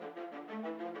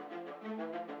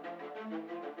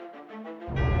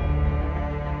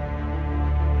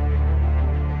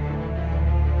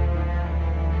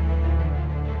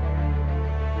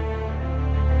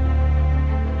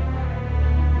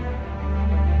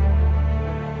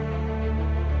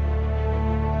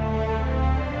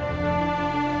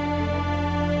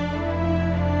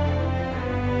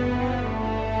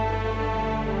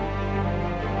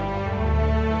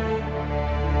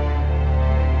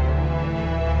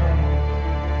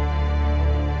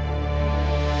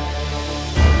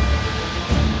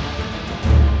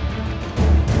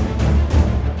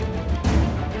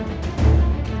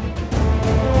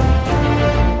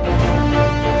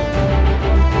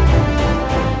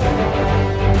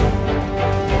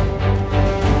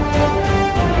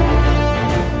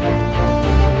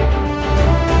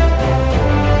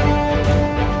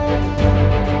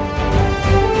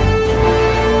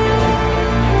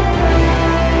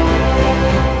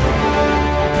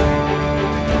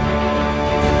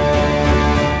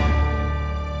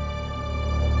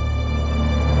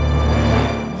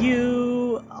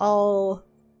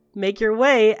make your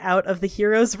way out of the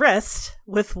Hero's Rest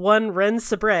with one Ren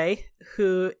Sabre,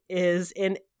 who is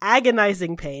in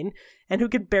agonizing pain and who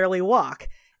could barely walk,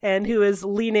 and who is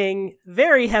leaning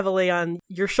very heavily on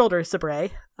your shoulder, Sabre,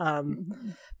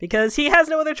 because he has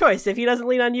no other choice. If he doesn't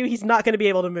lean on you, he's not going to be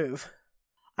able to move.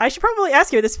 I should probably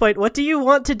ask you at this point, what do you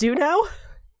want to do now?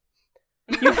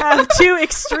 You have two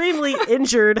extremely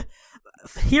injured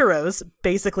heroes,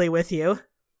 basically, with you.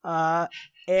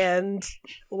 And,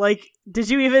 like, did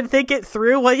you even think it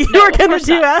through what you were going to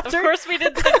do after? Of course we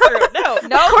didn't think through it. No.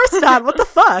 Of course not. What the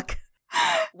fuck?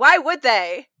 Why would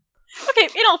they? Okay,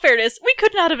 in all fairness, we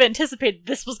could not have anticipated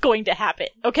this was going to happen,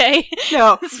 okay?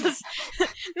 No. This was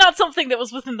not something that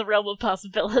was within the realm of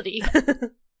possibility.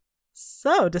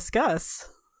 So, discuss.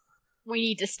 We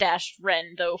need to stash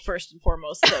Ren, though, first and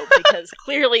foremost, though, because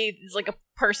clearly he's like a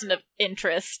person of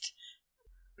interest.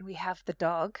 We have the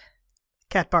dog.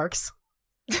 Cat barks.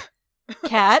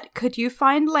 Cat, could you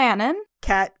find Lannon?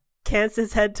 Cat cants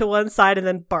his head to one side and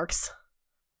then barks.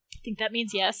 I think that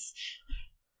means yes.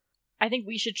 I think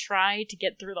we should try to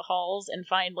get through the halls and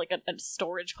find, like, a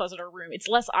storage closet or room. It's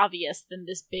less obvious than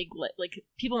this big, like,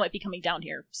 people might be coming down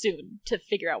here soon to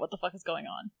figure out what the fuck is going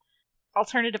on.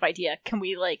 Alternative idea, can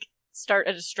we, like, start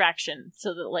a distraction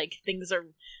so that, like, things are,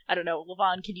 I don't know,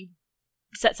 Levon, can you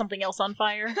set something else on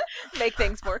fire? Make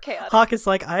things more chaotic. Hawk is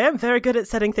like, I am very good at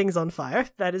setting things on fire.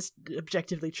 That is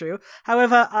objectively true.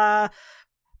 However,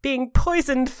 being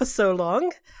poisoned for so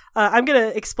long, I'm going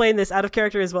to explain this out of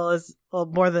character as well as, well,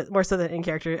 more so than in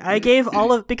character. I gave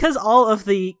because all of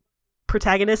the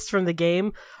protagonists from the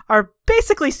game are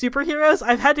basically superheroes,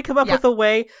 I've had to come up with a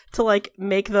way to, like,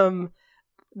 make them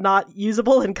not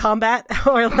usable in combat,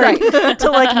 or like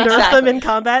to like nerf them in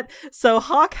combat. So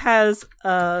Hawk has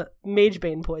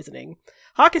Magebane poisoning.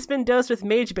 Hawk has been dosed with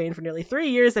Magebane for nearly 3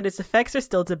 years, and its effects are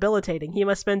still debilitating. He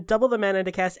must spend double the mana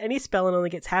to cast any spell and only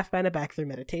gets half mana back through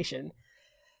meditation.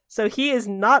 So he is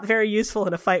not very useful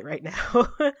in a fight right now.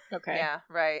 Okay. Yeah,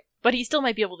 right. But he still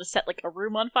might be able to set, like, a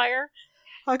room on fire.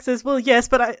 Hawk says, well, yes,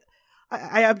 but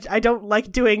I don't like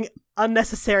doing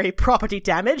unnecessary property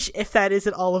damage, if that is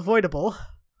at all avoidable.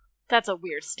 That's a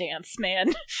weird stance,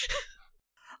 man.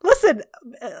 Listen,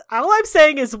 all I'm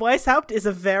saying is Weishaupt is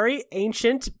a very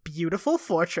ancient, beautiful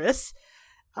fortress,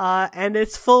 and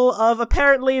it's full of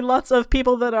apparently lots of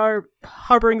people that are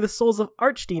harboring the souls of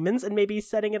archdemons, and maybe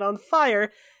setting it on fire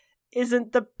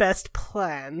isn't the best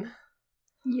plan.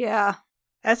 Yeah.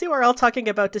 As you are all talking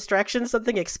about distractions,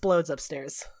 something explodes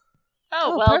upstairs.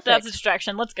 Oh, well, perfect. that's a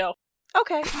distraction. Let's go.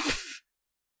 Okay.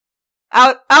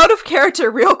 Out of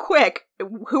character, real quick.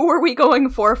 Who are we going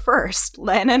for first,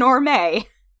 Lannon or May?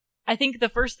 I think the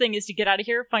first thing is to get out of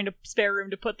here, find a spare room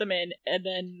to put them in, and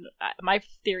then my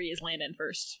theory is Lannon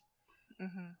first.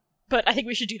 Mm-hmm. But I think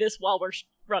we should do this while we're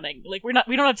running. Like, we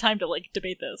don't have time to, like,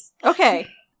 debate this. Okay.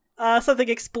 Something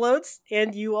explodes,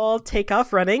 and you all take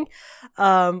off running.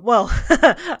 Running.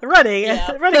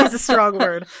 Yeah. Running is a strong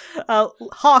word.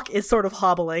 Hawk is sort of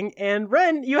hobbling, and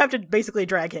Ren, you have to basically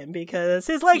drag him, because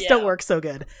his legs don't work so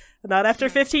good. Not after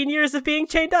 15 years of being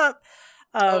chained up.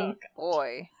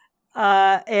 Boy.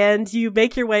 And you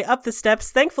make your way up the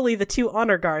steps. Thankfully, the two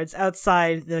honor guards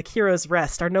outside the Hero's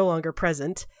Rest are no longer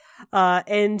present.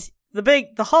 And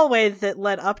the hallway that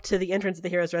led up to the entrance of the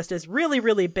Hero's Rest is really,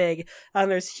 really big.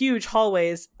 There's huge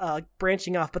hallways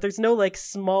branching off, but there's no, like,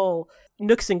 small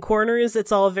nooks and corners.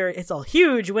 It's all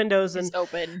huge windows and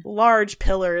open, large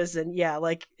pillars, and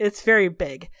like, it's very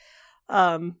big.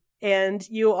 And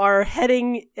you are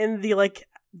heading in the, like,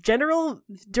 general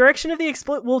direction of the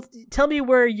Well, tell me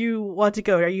where you want to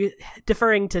go. Are you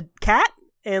deferring to Cat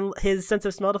and his sense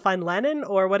of smell to find Lannon,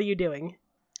 or what are you doing?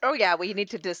 Oh yeah, we need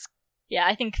to Yeah,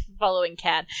 I think following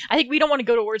Cat. I think we don't want to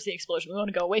go towards the explosion. We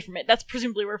want to go away from it. That's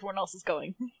presumably where everyone else is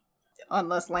going.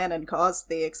 Unless Lannon caused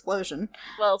the explosion.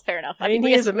 Well, fair enough. I mean,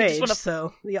 he is a mage,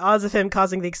 so the odds of him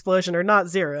causing the explosion are not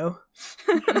zero.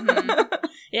 Mm-hmm.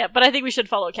 Yeah, but I think we should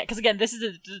follow Cat, because again, this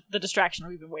is the distraction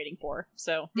we've been waiting for,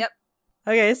 so. Yep.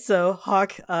 Okay, so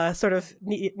Hawk sort of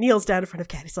kneels down in front of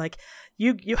Cat. He's like,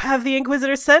 you have the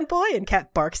Inquisitor sent, boy? And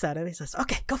Cat barks at him. He says,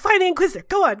 okay, go find the Inquisitor.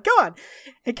 Go on.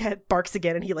 And Cat barks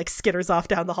again, and he, like, skitters off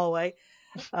down the hallway.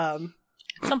 At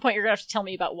some point, you're going to have to tell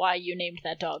me about why you named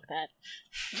that dog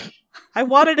that. I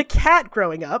wanted a cat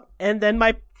growing up, and then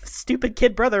my stupid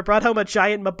kid brother brought home a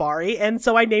giant Mabari, and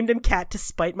so I named him Cat to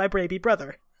spite my baby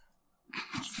brother.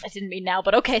 I didn't mean now,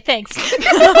 but okay, thanks.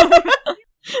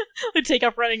 We take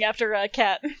off running after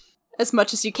Cat. As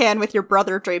much as you can with your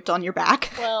brother draped on your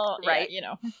back. Well, right, you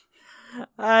know.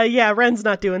 Ren's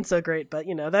not doing so great, but,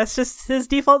 that's just his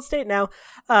default state now.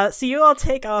 So you all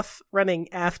take off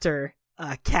running after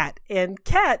Cat. And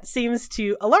Cat seems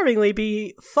to alarmingly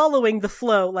be following the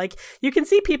flow. Like, you can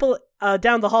see people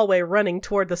down the hallway running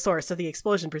toward the source of the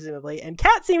explosion, presumably, and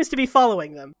Cat seems to be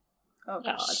following them. Oh,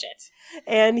 God. Oh, shit.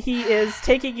 And he is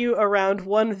taking you around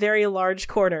one very large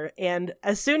corner. And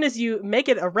as soon as you make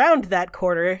it around that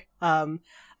corner,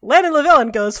 Landon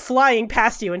Llewellyn goes flying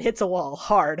past you and hits a wall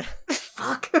hard.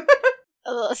 Fuck.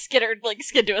 Skittered,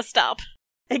 skid to a stop.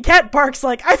 And Cat barks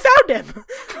like, I found him!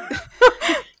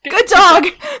 Good dog!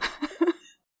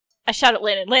 I shout at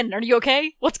Landon. Landon, are you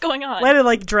okay? What's going on?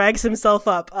 Landon, drags himself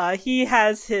up. He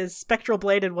has his spectral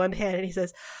blade in one hand, and he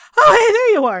says, oh, hey,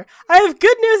 there you are! I have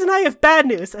good news and I have bad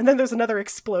news. And then there's another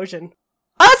explosion.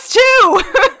 Us too!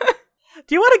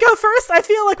 Do you want to go first? I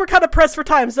feel like we're kind of pressed for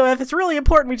time, so if it's really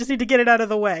important, we just need to get it out of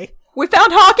the way. We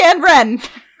found Hawk and Ren.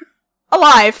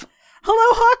 Alive. Hello,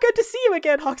 Hawk, good to see you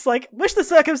again. Hawk's like, wish the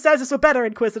circumstances were better,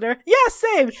 Inquisitor. Yeah,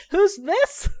 same. Who's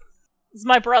this? It's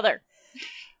my brother.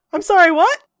 I'm sorry,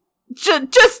 what? We'll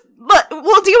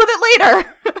deal with it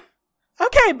later.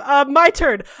 Okay, my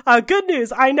turn. Good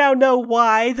news. I now know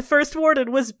why the First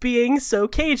Warden was being so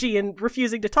cagey and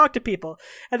refusing to talk to people.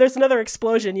 And there's another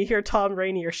explosion. You hear Tom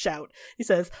Rainier shout. He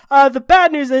says, the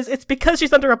bad news is it's because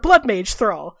she's under a blood mage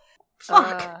thrall.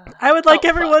 Fuck. I would like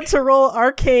everyone to roll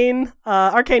arcane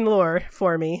lore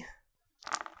for me.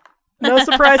 No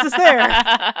surprises there.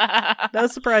 No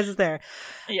surprises there.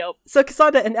 Yep. So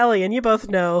Cassandra and Elian, you both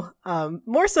know,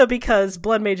 more so because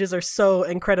blood mages are so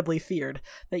incredibly feared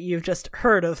that you've just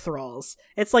heard of thralls.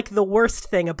 It's like the worst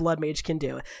thing a blood mage can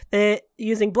do.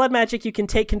 Using blood magic, you can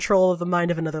take control of the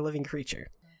mind of another living creature.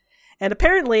 And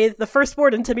apparently, the First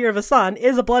Warden, Tamir Vasan,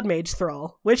 is a blood mage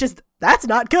thrall, that's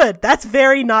not good. That's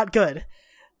very not good.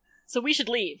 So we should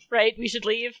leave, right? We should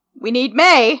leave. We need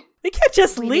May. We can't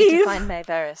just We leave. need to find May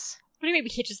Varys. What do you mean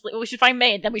we can't just leave? We should find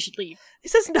May and then we should leave. He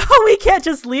says, no, we can't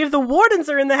just leave. The wardens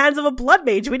are in the hands of a blood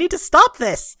mage. We need to stop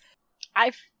this.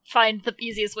 I find the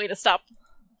easiest way to stop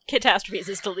catastrophes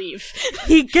is to leave.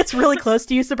 He gets really close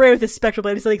to you, Sabre, with his spectral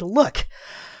blade. He's like, look,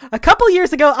 a couple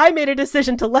years ago, I made a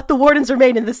decision to let the wardens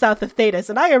remain in the south of Thedas,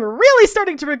 and I am really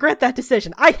starting to regret that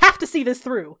decision. I have to see this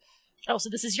through. Oh, so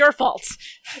this is your fault.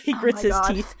 He grits my his God.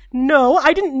 teeth. No,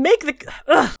 I didn't make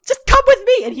just come with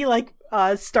me! And he,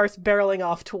 starts barreling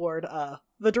off toward,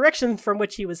 the direction from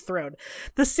which he was thrown.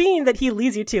 The scene that he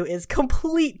leads you to is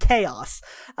complete chaos.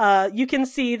 You can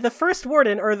see the First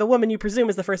Warden, or the woman you presume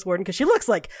is the First Warden, because she looks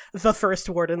like the First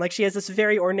Warden. Like, she has this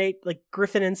very ornate,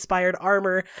 Griffin-inspired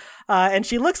armor, and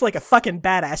she looks like a fucking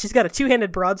badass. She's got a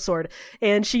two-handed broadsword,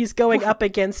 and she's going up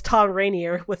against Tom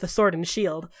Rainier with a sword and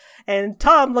shield. And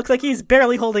Tom looks like he's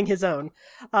barely holding his own.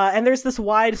 And there's this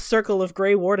wide circle of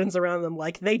Grey Wardens around them,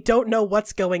 like, they don't know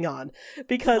what's going on.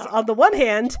 Because on the one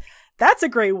hand, that's a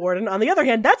Grey Warden. On the other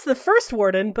hand, that's the First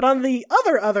Warden. But on the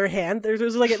other hand, there's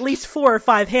at least 4 or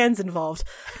 5 hands involved.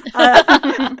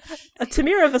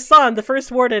 Tamira Vasan, the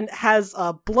First Warden, has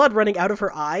blood running out of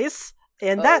her eyes.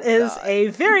 And that is a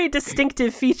very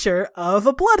distinctive feature of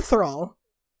a blood thrall.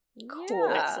 Cool.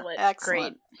 Excellent. Excellent.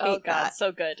 Great. Oh Hate god, that.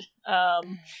 so good.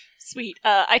 Sweet.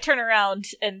 I turn around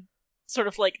and sort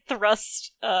of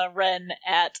thrust Ren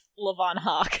at Levon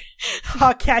Hawk.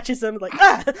 Hawk catches him,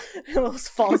 almost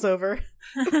falls over.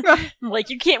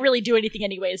 You can't really do anything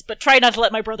anyways, but try not to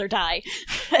let my brother die.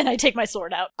 And I take my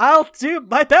sword out. I'll do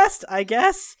my best, I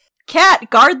guess. Cat,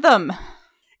 guard them.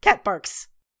 Cat barks.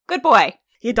 Good boy.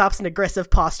 He adopts an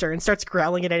aggressive posture and starts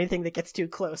growling at anything that gets too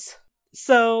close.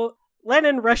 So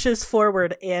Lennon rushes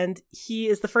forward, and he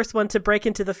is the first one to break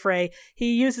into the fray.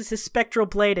 He uses his spectral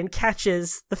blade and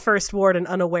catches the First Warden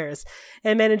unawares,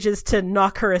 and manages to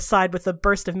knock her aside with a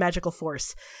burst of magical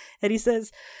force. And he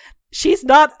says, she's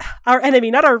not our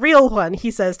enemy, not our real one, he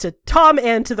says to Tom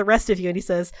and to the rest of you. And he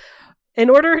says, in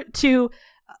order to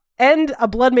end a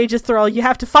blood mage's thrall, you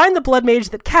have to find the blood mage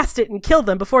that cast it and kill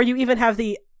them before you even have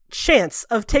the chance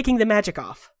of taking the magic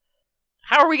off.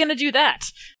 How are we going to do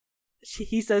that?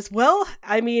 He says, well,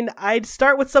 I'd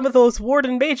start with some of those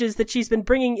warden mages that she's been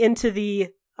bringing into the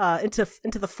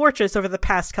into the fortress over the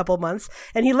past couple months,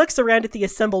 and he looks around at the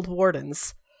assembled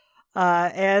wardens.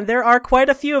 And there are quite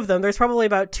a few of them. There's probably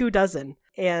about 24,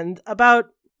 and about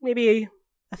maybe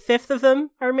a fifth of them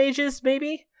are mages,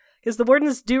 maybe? Because the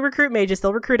wardens do recruit mages.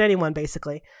 They'll recruit anyone,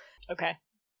 basically. Okay.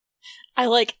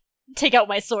 I take out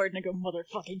my sword and I go,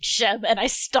 motherfucking Shem, and I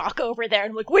stalk over there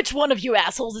and I'm like, which one of you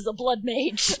assholes is a blood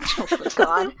mage? Oh, for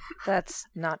God. That's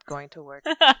not going to work.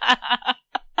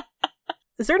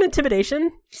 Is there an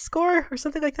intimidation score or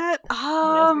something like that?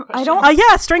 I don't.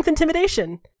 Yeah, strength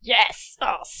intimidation. Yes!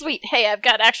 Oh, sweet. Hey, I've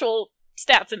got actual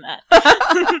stats in that.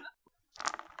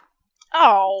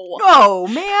 Oh, Oh,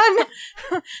 man!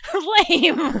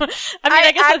 lame.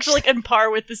 I guess that's like in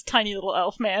par with this tiny little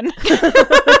elf man.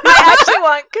 I actually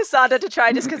want Cassandra to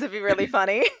try just because it'd be really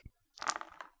funny.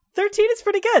 13 is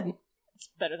pretty good. It's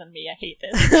better than me. I hate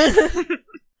this.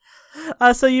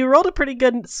 So you rolled a pretty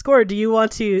good score. Do you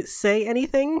want to say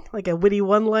anything? Like a witty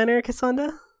one-liner,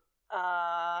 Cassandra?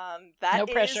 That No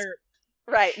is- pressure.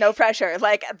 Right, no pressure.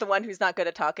 Like the one who's not good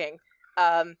at talking.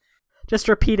 Just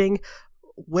repeating,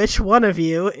 which one of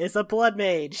you is a blood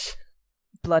mage?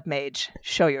 Blood mage,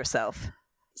 show yourself.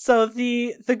 So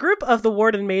the group of the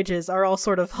warden mages are all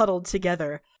sort of huddled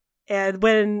together. And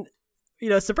when,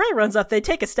 Sabre runs up, they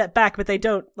take a step back, but they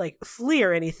don't, flee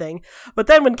or anything. But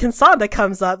then when Cassandra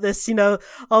comes up, this,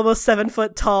 almost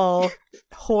 7-foot tall,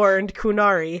 horned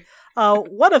Kunari,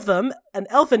 one of them, an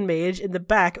elfin mage in the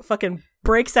back, fucking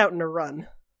breaks out in a run.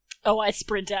 Oh, I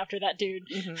sprint after that dude.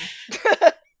 Mm-hmm.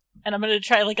 And I'm gonna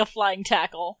try a flying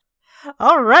tackle.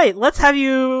 All right, let's have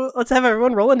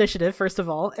everyone roll initiative, first of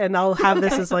all, and I'll have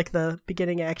this as, the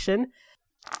beginning action.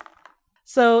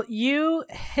 So you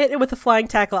hit it with a flying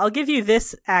tackle. I'll give you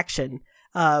this action.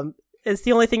 It's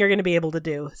the only thing you're going to be able to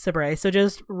do, Sabre. So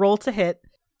just roll to hit.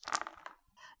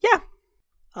 Yeah.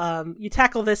 You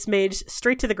tackle this mage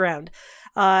straight to the ground.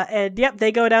 And yep,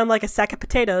 they go down like a sack of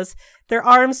potatoes. Their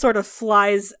arm sort of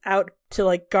flies out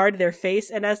to guard their face,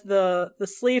 and as the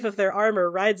sleeve of their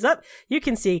armor rides up, you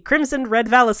can see crimson red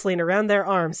Valisline around their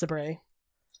arm, Sabre.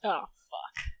 Oh,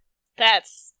 fuck.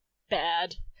 That's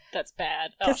bad. That's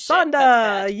bad. Oh, Cassandra, shit,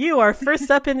 that's bad. you are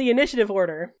first up in the initiative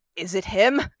order. Is it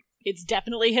him? It's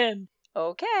definitely him.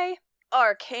 Okay.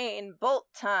 Arcane bolt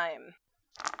time.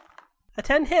 A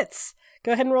 10 hits.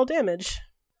 Go ahead and roll damage.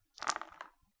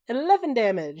 11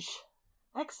 damage.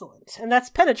 Excellent. And that's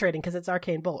penetrating because it's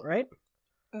arcane bolt, right?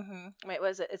 Mm-hmm. Wait,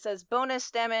 what is it? It says bonus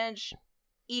damage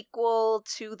equal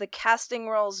to the casting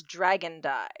roll's dragon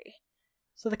die.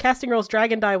 So the casting roll's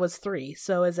dragon die was 3.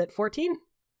 So is it 14?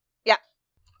 Yeah.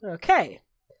 Okay.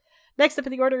 Next up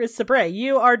in the order is Sabre.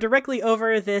 You are directly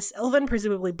over this elven,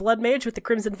 presumably blood mage, with the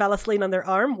crimson Valisline on their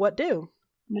arm. What do?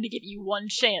 I'm gonna give you one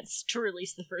chance to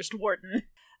release the first warden.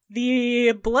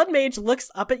 The blood mage looks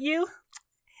up at you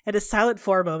and is silent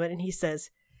for a moment, and he says,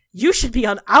 "You should be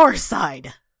on our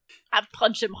side." I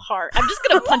punch him hard. I'm just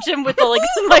gonna punch him with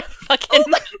my fucking...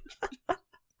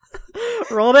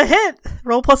 Roll to hit.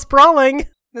 Roll plus brawling.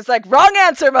 It's wrong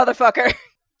answer, motherfucker!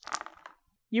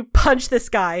 You punch this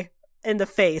guy in the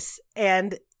face,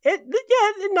 and it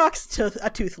knocks a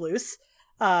tooth loose.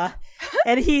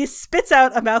 And he spits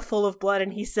out a mouthful of blood,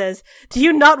 and he says, "Do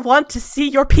you not want to see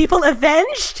your people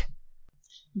avenged?"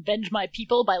 Avenge my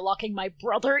people by locking my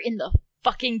brother in the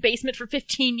fucking basement for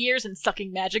 15 years and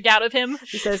sucking magic out of him?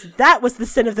 He says, "That was the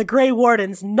sin of the Grey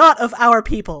Wardens, not of our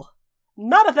people.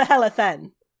 Not of the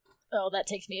Helathen." Oh, that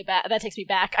takes me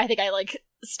back. I think I,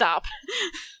 stop.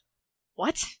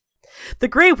 What? The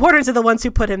Grey Wardens are the ones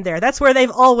who put him there. That's where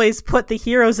they've always put the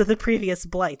heroes of the previous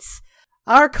blights.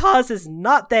 Our cause is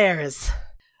not theirs.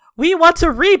 We want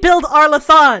to rebuild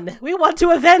Arlathan. We want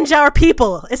to avenge our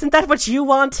people. Isn't that what you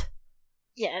want?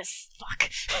 Yes. Fuck.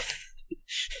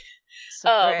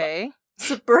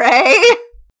 Sabre?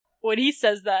 When he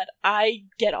says that, I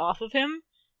get off of him,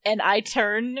 and I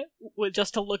turn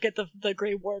just to look at the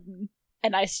Grey Warden,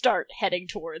 and I start heading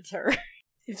towards her.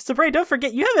 Sabre, don't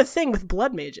forget, you have a thing with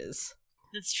blood mages.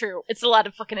 It's true. It's a lot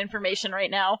of fucking information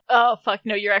right now. Oh, fuck,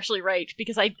 no, you're actually right,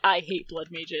 because I hate blood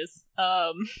mages.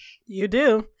 You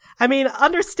do. I mean,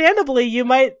 understandably, you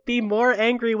might be more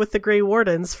angry with the Grey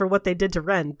Wardens for what they did to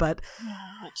Ren, but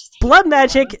blood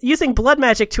magic, using blood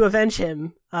magic to avenge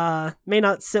him, may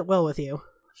not sit well with you.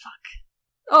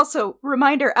 Fuck. Also,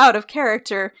 reminder out of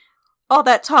character, all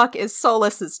that talk is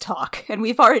Solas's talk, and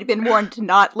we've already been warned to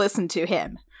not listen to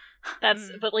him. But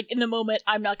in the moment,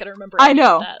 I'm not gonna remember I any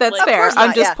know, of that. that's fair. course not,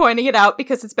 I'm just yeah. pointing it out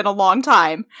because it's been a long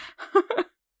time.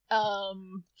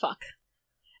 Fuck.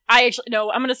 I actually,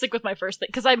 no, I'm gonna stick with my first thing,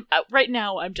 because right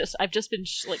now, I've just been,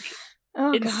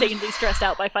 Oh, insanely God. stressed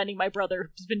out by finding my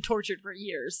brother who's been tortured for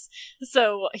years.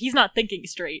 So, he's not thinking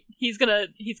straight. He's gonna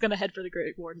head for the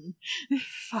Great Warden.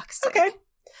 Fuck's sake. Okay.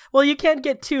 Well, you can't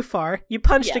get too far. You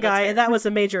punched Yeah, a guy, that's and that was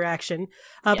a major action.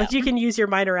 Yeah. But you can use your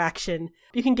minor action.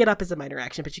 You can get up as a minor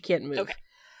action, but you can't move. Okay.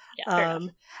 Yeah, fair enough.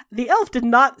 The elf did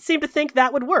not seem to think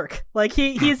that would work.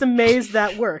 He's amazed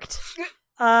that worked.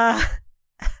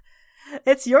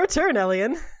 It's your turn,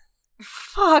 Elian.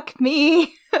 Fuck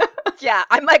me. Yeah,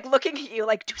 I'm looking at you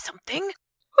do something.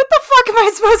 What the fuck am I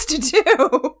supposed to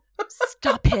do?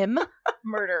 Stop him.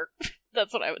 Murder.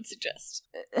 That's what I would suggest.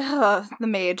 The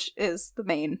mage is the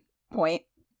main point.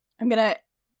 I'm gonna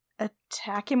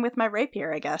attack him with my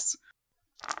rapier, I guess.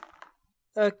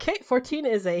 Okay, 14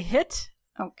 is a hit.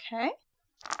 Okay.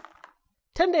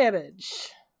 10 damage.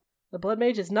 The Blood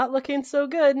Mage is not looking so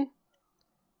good.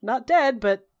 Not dead,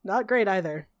 but not great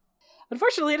either.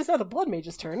 Unfortunately, it is now the Blood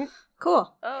Mage's turn.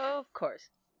 Cool. Oh, of course.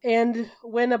 And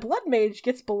when a Blood Mage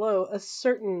gets below a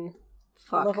certain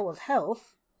Fuck. level of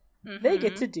health, they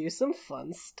get to do some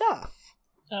fun stuff.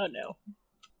 Oh no.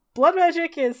 Blood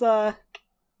magic is, yeah,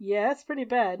 it's pretty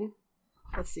bad.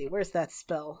 Let's see, where's that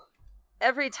spell?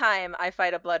 Every time I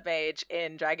fight a blood mage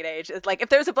in Dragon Age, it's like, if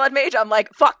there's a blood mage, I'm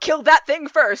like, fuck, kill that thing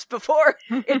first before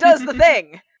it does the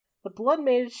thing. The Blood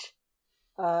Mage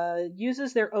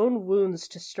uses their own wounds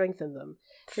to strengthen them.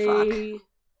 Fuck. They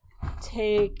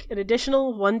take an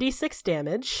additional 1d6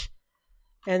 damage,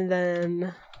 and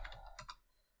then...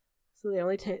 So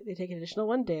they take an additional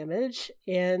 1 damage,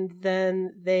 and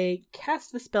then they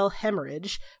cast the spell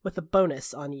Hemorrhage with a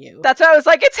bonus on you. That's why I was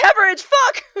like, it's hemorrhage,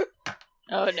 fuck!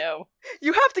 Oh no.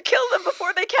 You have to kill them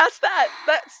before they cast that.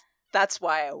 That's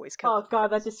why I always kill them. Oh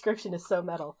god, that description is so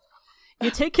metal.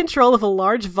 You take control of a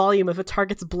large volume of a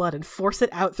target's blood and force it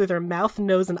out through their mouth,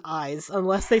 nose, and eyes,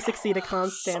 unless they succeed a con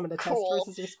stamina test cool.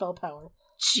 versus your spell power.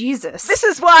 Jesus. This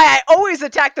is why I always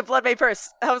attack the blood mage first.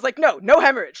 I was like, no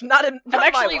hemorrhage. Not my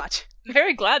actually- watch. I'm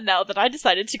very glad now that I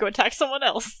decided to go attack someone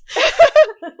else.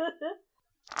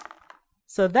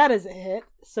 So that is a hit.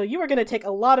 So you are going to take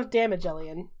a lot of damage,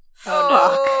 Elian.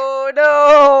 Oh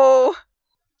no!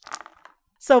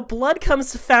 So blood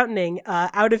comes fountaining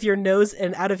out of your nose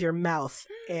and out of your mouth.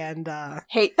 And,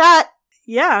 Hate that.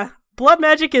 yeah, blood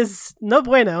magic is no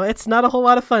bueno. It's not a whole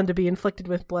lot of fun to be inflicted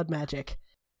with blood magic.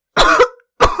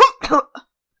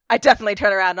 I definitely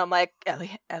turn around and I'm like,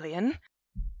 Elian?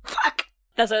 Fuck.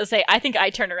 That's what I was saying. I think I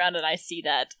turn around and I see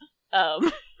that.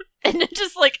 And it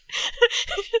just like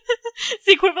it's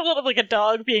the equivalent of like a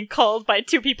dog being called by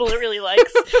two people it really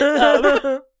likes.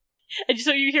 And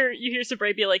so you hear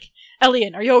Sabre be like,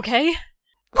 Elian, are you okay?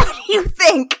 What do you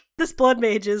think? This blood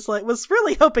mage was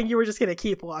really hoping you were just going to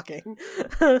keep walking.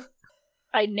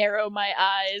 I narrow my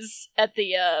eyes at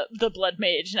the blood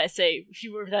mage and I say, if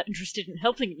you were that interested in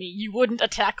helping me, you wouldn't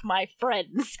attack my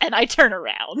friends. And I turn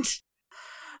around.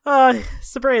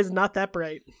 Sabre is not that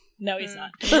bright. No, he's not.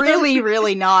 Really,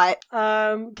 really not.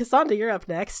 Cassandra, you're up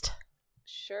next.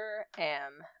 Sure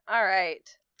am. Alright.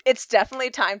 It's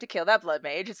definitely time to kill that blood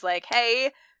mage. It's like,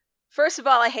 hey, first of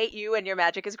all, I hate you and your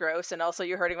magic is gross, and also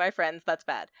you're hurting my friends. That's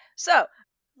bad. So,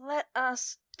 let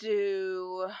us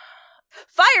do...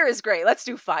 Fire is great. Let's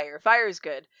do fire. Fire is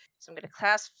good. So I'm gonna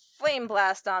cast Flame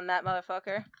Blast on that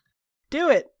motherfucker.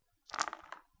 Do it.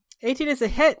 18 is a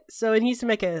hit, so it needs to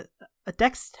make a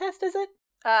dex test, is it?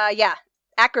 Yeah.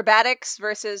 Acrobatics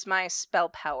versus my spell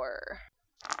power.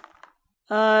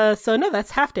 So no,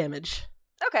 that's half damage.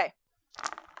 Okay.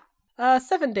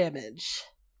 7 damage.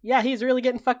 Yeah, he's really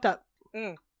getting fucked up.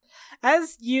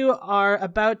 As you are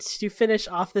about to finish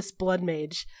off this blood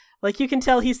mage, like you can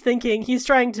tell he's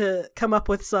trying to come up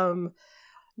with some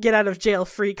get out of jail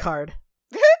free card.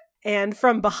 And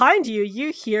from behind you,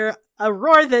 you hear a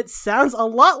roar that sounds a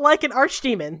lot like an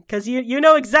archdemon, because you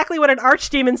know exactly what an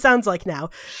archdemon sounds like now.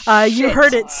 You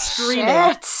heard it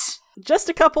screaming just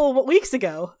a couple weeks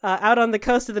ago out on the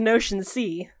coast of the Notion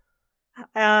Sea.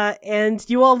 And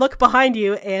you all look behind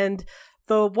you, and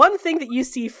the one thing that you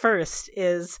see first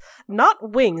is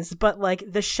not wings, but like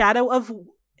the shadow of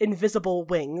invisible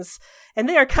wings. And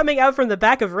they are coming out from the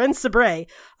back of Ren Sabre,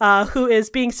 who is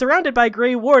being surrounded by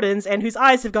Grey Wardens and whose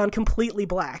eyes have gone completely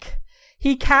black.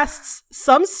 He casts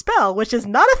some spell, which is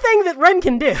not a thing that Ren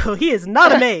can do. He is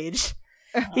not a mage.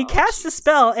 He casts a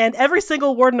spell, and every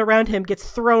single warden around him gets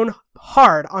thrown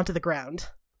hard onto the ground.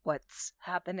 What's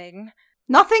happening?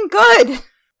 Nothing good.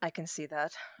 I can see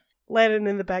that. Landon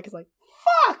in the back is like,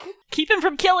 fuck! Keep him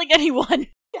from killing anyone. How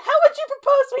would you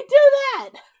propose we do that?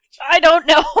 I don't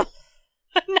know.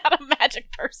 I'm not a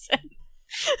magic person.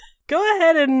 Go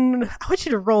ahead and I want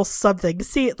you to roll something.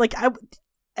 See, like,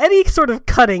 any sort of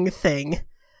cutting thing.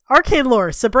 Arcane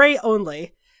lore, Sabre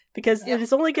only. Because it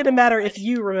is only going to matter if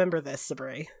you remember this,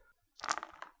 Sabre.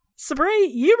 Sabre,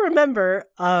 you remember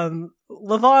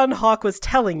Levon Hawk was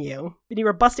telling you when you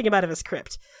were busting him out of his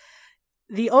crypt.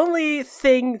 The only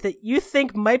thing that you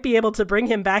think might be able to bring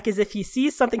him back is if he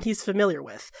sees something he's familiar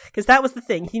with. Because that was the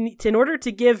thing. In order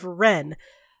to give Ren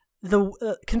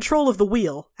the control of the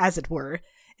wheel, as it were,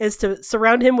 is to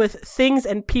surround him with things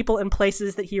and people and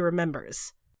places that he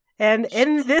remembers. And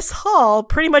in this hall,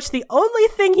 pretty much the only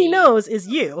thing he knows is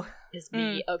you. Is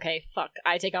me. Okay, fuck.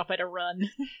 I take off at a run.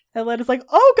 And Len is like,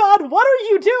 oh god, what are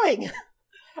you doing?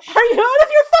 Are you out of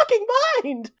your fucking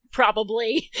mind?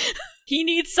 Probably. He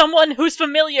needs someone who's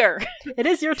familiar. It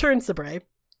is your turn, Sabre.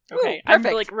 Okay, Ooh, I'm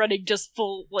perfect. like running just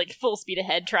full speed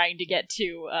ahead, trying to get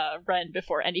to Ren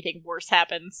before anything worse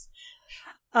happens.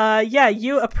 Yeah,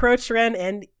 you approach Ren,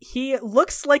 and he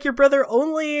looks like your brother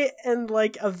only in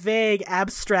like a vague,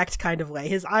 abstract kind of way.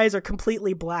 His eyes are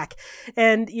completely black,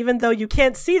 and even though you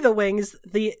can't see the wings,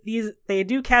 they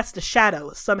do cast a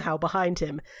shadow somehow behind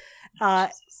him.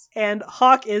 And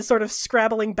Hawk is sort of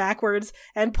scrabbling backwards,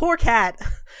 and poor Cat.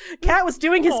 Cat was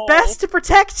doing his best to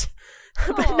protect,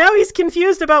 but now he's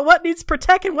confused about what needs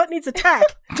protect and what needs attack.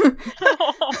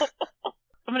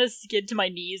 I'm gonna skid to my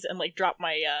knees and like drop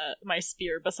my my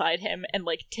spear beside him and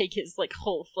like take his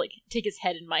take his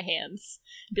head in my hands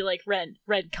and be like, Ren,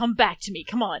 come back to me,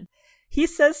 come on. He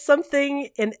says something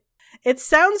in it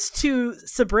sounds to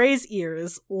Sabray's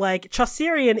ears like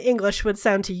Chaucerian English would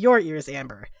sound to your ears,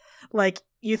 Amber. Like,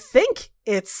 you think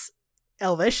it's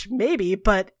Elvish, maybe,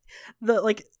 but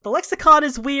the lexicon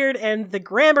is weird and the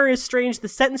grammar is strange, the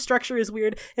sentence structure is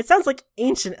weird. It sounds like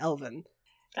ancient Elven.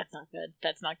 That's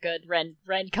not good. Ren,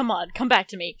 come on, come back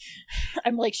to me.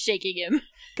 I'm like shaking him.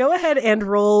 Go ahead and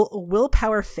roll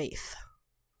Willpower Faith.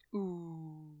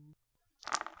 Ooh.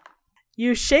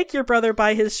 You shake your brother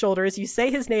by his shoulders, you say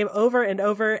his name over and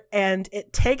over, and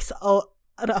it takes an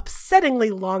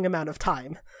upsettingly long amount of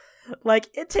time. Like,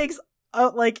 it takes,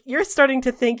 you're starting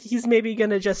to think he's maybe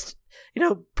gonna just,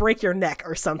 break your neck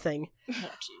or something. Oh,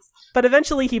 jeez. But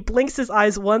eventually he blinks his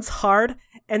eyes once hard,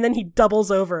 and then he doubles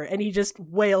over, and he just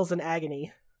wails in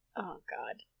agony. Oh,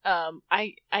 God.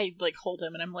 I like hold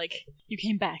him, and I'm like, you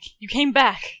came back.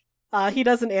 He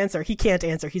doesn't answer. He can't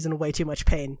answer. He's in way too much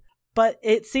pain. But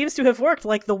it seems to have worked.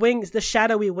 Like, the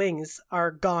shadowy wings are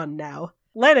gone now.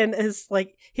 Lennon is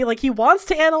he wants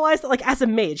to analyze, as a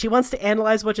mage, he wants to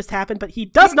analyze what just happened, but he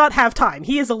does not have time.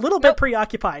 He is a little bit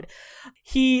preoccupied.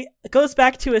 He goes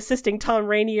back to assisting Tom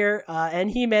Rainier,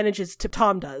 and he manages to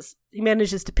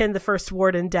pin the first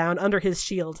warden down under his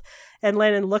shield. And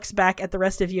Lennon looks back at the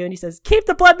rest of you and he says, "Keep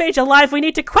the blood mage alive, we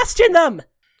need to question them!"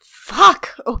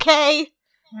 Fuck, okay.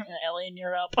 Elian,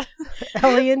 you're up.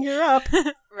 Elian, you're up.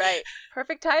 Right.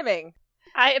 Perfect timing.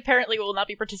 I apparently will not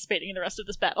be participating in the rest of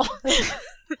this battle.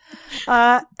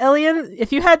 Elian,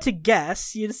 if you had to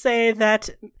guess, you'd say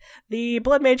that the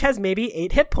blood mage has maybe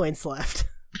 8 hit points left.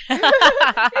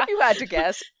 If you had to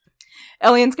guess.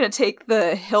 Elian's gonna take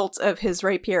the hilt of his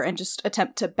rapier and just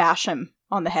attempt to bash him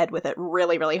on the head with it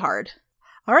really, really hard.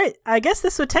 All right, I guess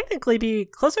this would technically be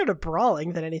closer to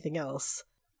brawling than anything else.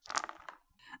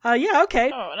 Yeah, okay.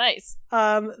 Oh, nice.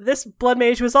 This blood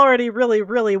mage was already really,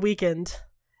 really weakened,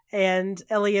 and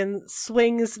Elian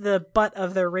swings the butt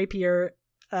of their rapier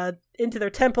into their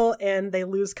temple, and they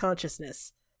lose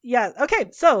consciousness. Yeah, okay,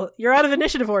 so you're out of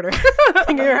initiative order.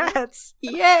 Congrats.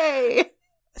 Yay!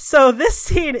 So this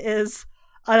scene is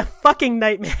a fucking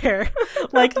nightmare.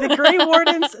 Like, the Grey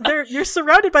Wardens, you're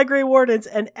surrounded by Grey Wardens,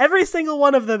 and every single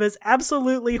one of them is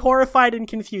absolutely horrified and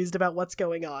confused about what's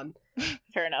going on.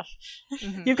 Fair enough.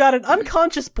 You've got an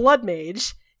unconscious blood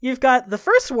mage. You've got the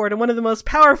first warden, one of the most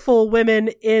powerful women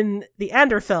in the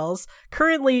Anderfells,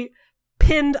 currently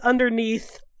pinned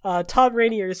underneath Todd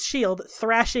Rainier's shield,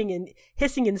 thrashing and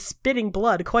hissing and spitting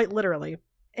blood, quite literally.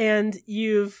 And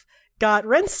you've got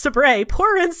Ren Sabray,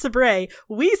 poor Ren Sabray,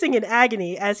 wheezing in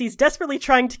agony as he's desperately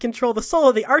trying to control the soul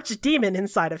of the archdemon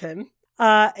inside of him.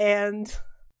 And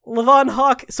Levon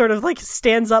Hawk sort of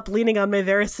stands up leaning on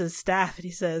Maeveris's staff, and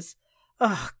he says,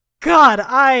 "Oh, God,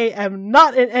 I am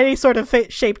not in any sort of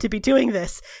shape to be doing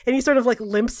this." And he sort of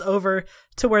limps over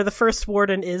to where the first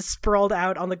warden is sprawled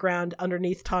out on the ground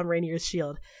underneath Tom Rainier's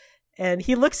shield. And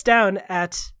he looks down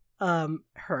at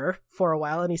her for a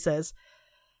while, and he says,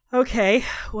 "Okay,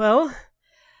 well,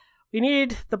 we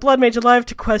need the blood mage alive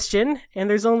to question, and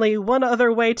there's only one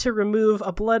other way to remove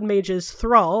a blood mage's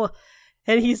thrall."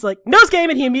 And he's like, "Nose game!"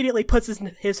 And he immediately puts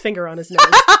his finger on his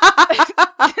nose.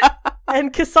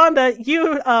 And Cassandra,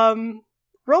 you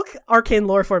roll arcane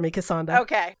lore for me, Cassandra.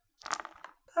 Okay.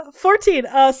 14.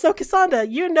 So Cassandra,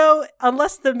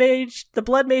 unless the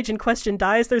blood mage in question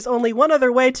dies, there's only one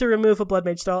other way to remove a blood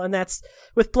mage thrall, and that's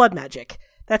with blood magic.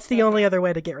 That's the only other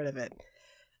way to get rid of it.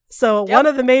 So one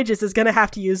of the mages is going to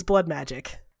have to use blood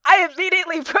magic. I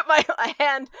immediately put my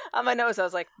hand on my nose. I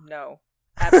was like, no,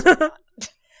 absolutely not.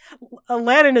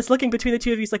 Aladdin is looking between the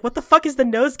two of you. He's like, "What the fuck is the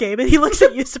nose game?" And he looks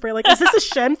at you, Sabray, like, "Is this a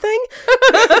Shen thing?"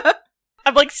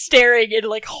 I'm staring in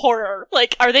horror.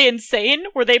 Are they insane?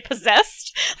 Were they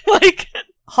possessed?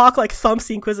 Hawk thumps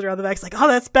the Inquisitor on the back. He's like, "Oh,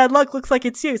 that's bad luck. Looks like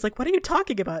it's you." He's like, "What are you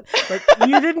talking about?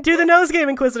 You didn't do the nose game,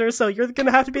 Inquisitor, so you're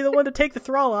gonna have to be the one to take the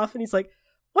thrall off." And he's like,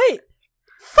 "Wait,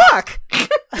 fuck!"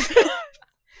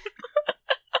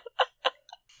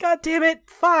 God damn it!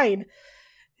 Fine.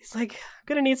 He's like, I'm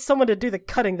gonna need someone to do the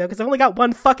cutting, though, because I've only got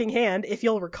one fucking hand, if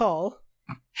you'll recall.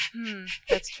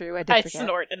 That's true. I did I forget.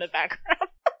 snort in the background.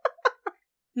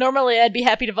 Normally, I'd be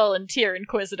happy to volunteer,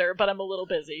 Inquisitor, but I'm a little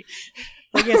busy.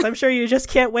 Like, yes, I'm sure you just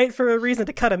can't wait for a reason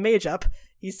to cut a mage up,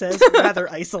 he says, rather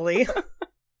icily.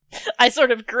 I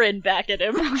sort of grin back at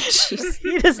him. Jeez.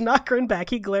 He does not grin back,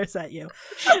 he glares at you.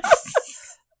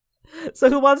 So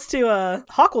who wants to,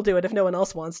 Hawk will do it if no one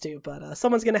else wants to, but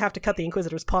someone's gonna have to cut the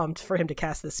Inquisitor's palm for him to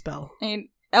cast this spell. I mean,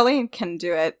 Ellie can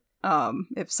do it,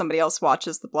 if somebody else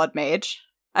watches the Blood Mage.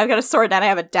 I've got a sword and I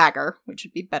have a dagger, which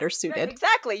would be better Right, suited.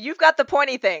 exactly. You've got the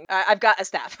pointy thing. I've got a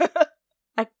staff.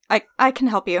 I can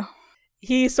help you.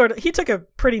 He took a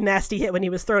pretty nasty hit when he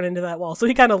was thrown into that wall, so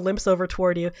he kind of limps over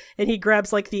toward you, and he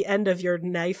grabs, like, the end of your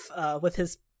knife, with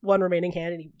his one remaining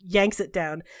hand, and he yanks it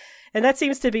down. And that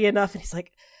seems to be enough, and he's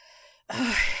like,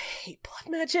 I hate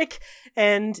blood magic.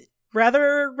 And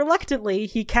rather reluctantly,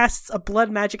 he casts a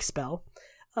blood magic spell,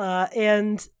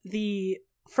 and the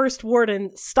First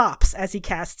Warden stops as he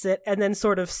casts it, and then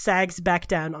sort of sags back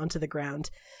down onto the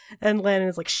ground. And Lannon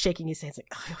is, like, shaking his hands,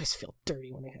 like, I always feel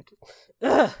dirty when I have to.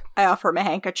 Ugh. I offer him a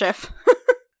handkerchief.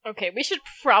 Okay, we should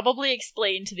probably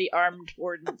explain to the armed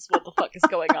wardens what the fuck is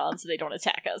going on so they don't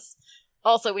attack us.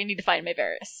 Also, we need to find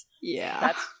Mayveris. Yeah.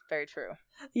 That's very true.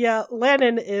 Yeah,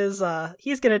 Lannon is,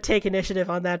 he's gonna take initiative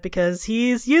on that because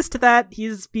he's used to that. He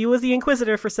was the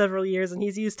Inquisitor for several years, and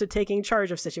he's used to taking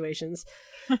charge of situations.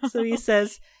 So he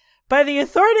says, by the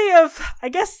authority of,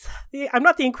 I'm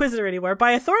not the Inquisitor anymore,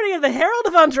 by authority of the Herald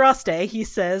of Andraste, he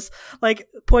says, like,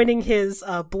 pointing his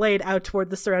blade out toward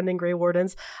the surrounding Grey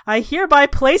Wardens, I hereby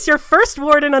place your First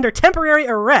Warden under temporary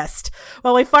arrest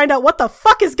while we find out what the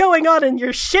fuck is going on in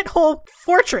your shithole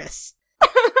fortress.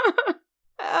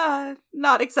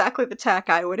 Not exactly the tack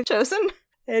I would have chosen.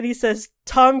 And he says,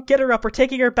 Tom, get her up, we're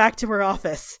taking her back to her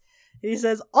office. And he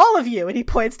says, all of you, and he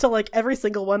points to, like, every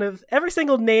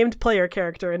single named player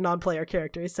character and non-player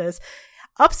character. He says,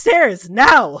 upstairs,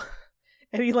 now!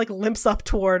 And he, like, limps up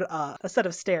toward a set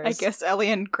of stairs. I guess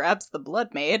Elian grabs the Blood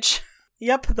Mage.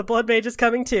 Yep, the Blood Mage is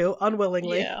coming too,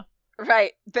 unwillingly. Yeah.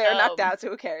 Right. They're knocked out, so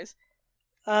who cares?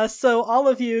 So all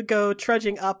of you go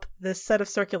trudging up this set of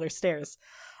circular stairs.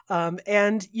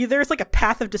 And there's like a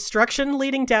path of destruction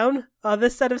leading down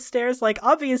this set of stairs. Like,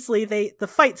 obviously, the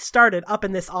fight started up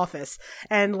in this office,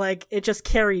 and like it just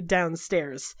carried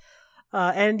downstairs.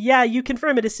 And yeah, you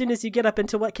confirm it as soon as you get up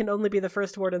into what can only be the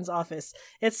First Warden's office.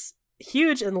 It's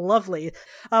huge and lovely,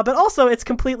 but also it's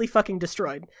completely fucking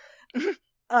destroyed.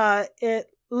 It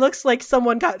looks like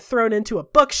someone got thrown into a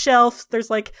bookshelf. There's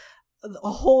like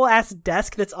a whole ass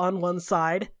desk that's on one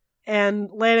side, and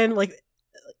Lannon like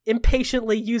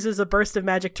impatiently uses a burst of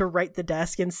magic to right the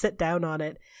desk and sit down on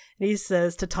it. And he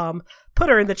says to Tom, put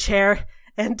her in the chair.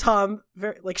 And Tom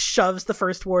shoves the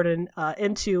First Warden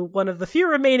into one of the few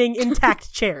remaining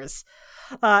intact chairs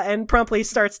and promptly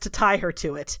starts to tie her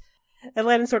to it. And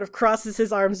Lannon sort of crosses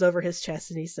his arms over his chest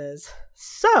and he says,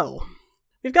 so,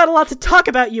 we've got a lot to talk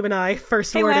about, you and I,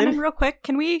 First Hey, Warden. Lannon, real quick,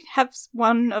 can we have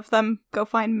one of them go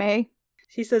find May?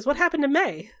 She says, what happened to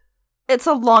May? It's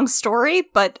a long story,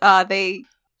 but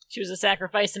She was a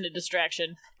sacrifice and a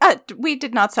distraction. we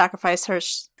did not sacrifice her.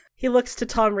 He looks to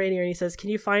Tom Rainier and he says, can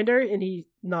you find her? And he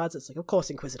nods. It's like, of course,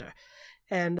 Inquisitor.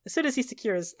 And as soon as he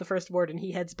secures the First Warden,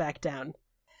 he heads back down.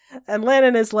 And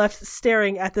Lannon is left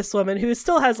staring at this woman who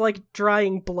still has, like,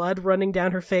 drying blood running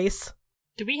down her face.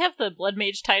 Do we have the Blood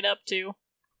Mage tied up, too?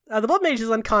 The Blood Mage is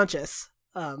unconscious.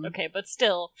 Okay, but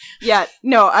still. Yeah,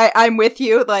 no, I'm with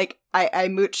you. Like, I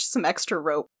mooched some extra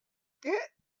rope.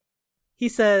 He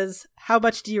says, how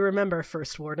much do you remember,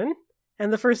 First Warden?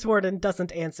 And the First Warden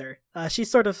doesn't answer.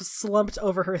 She's sort of slumped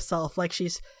over herself like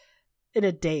she's in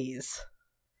a daze.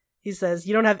 He says,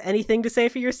 you don't have anything to say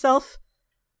for yourself?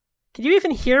 Can you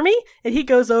even hear me? And he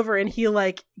goes over and he,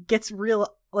 like, gets real,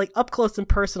 like, up close and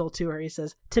personal to her. He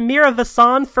says, Tamira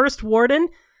Vasan, First Warden?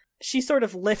 She sort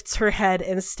of lifts her head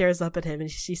and stares up at him,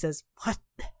 and she says, what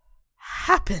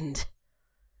happened?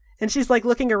 And she's, like,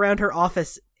 looking around her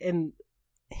office in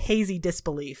hazy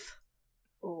disbelief.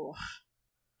 Ooh.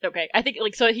 Okay, I think,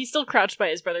 like, so he's still crouched by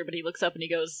his brother, but he looks up and he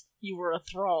goes, you were a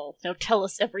thrall. Now tell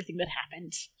us everything that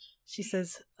happened. She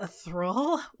says, a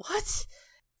thrall? What?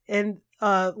 And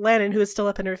Lannon, who is still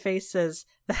up in her face, says,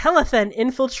 the Helathen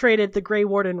infiltrated the Grey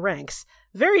Warden ranks.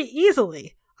 Very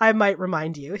easily, I might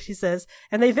remind you, she says,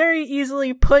 and they very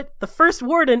easily put the First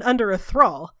Warden under a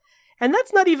thrall. And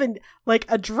that's not even, like,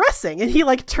 addressing. And he,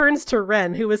 like, turns to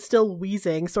Ren, who is still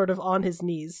wheezing, sort of on his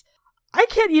knees. I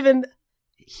can't even...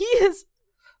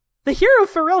 The hero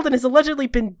Ferelden has allegedly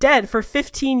been dead for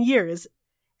 15 years.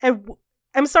 And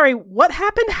I'm sorry, what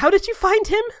happened? How did you find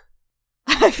him?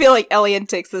 I feel like Elian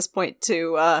takes this point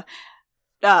to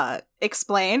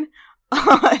explain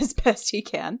as best he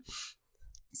can.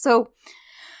 So,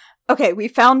 okay, we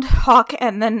found Hawk,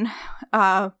 and then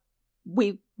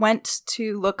we went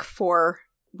to look for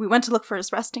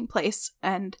his resting place,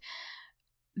 and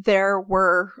there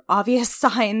were obvious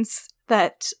signs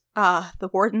that the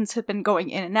wardens had been going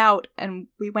in and out, and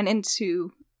we went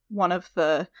into one of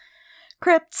the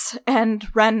crypts, and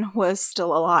Ren was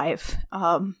still alive.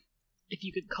 If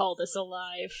you could call this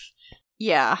alive.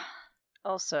 Yeah.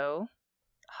 Also,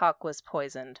 Hawk was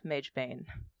poisoned. Magebane.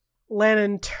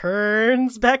 Lannon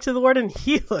turns back to the warden.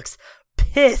 He looks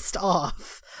pissed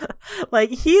off. Like,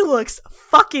 he looks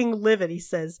fucking livid. He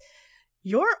says,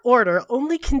 "Your order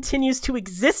only continues to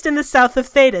exist in the south of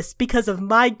Thedas because of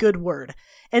my good word.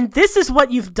 And this is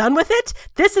what you've done with it?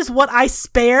 This is what I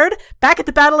spared back at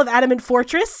the Battle of Adamant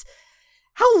Fortress?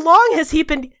 How long has he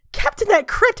been kept in that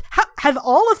crypt? Have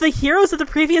all of the heroes of the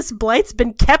previous Blights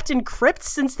been kept in crypts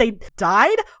since they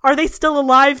died? Are they still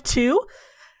alive too?"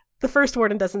 The first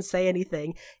warden doesn't say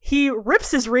anything. He rips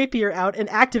his rapier out and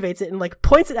activates it and, like,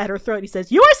 points it at her throat. He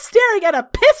says, "You are staring at a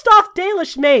pissed-off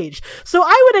Dalish mage, so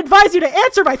I would advise you to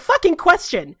answer my fucking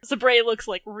question." Sabre looks,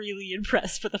 like, really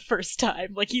impressed for the first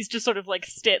time. Like, he's just sort of, like,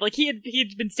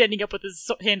 he'd been standing up with his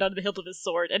hand on the hilt of his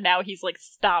sword, and now he's, like,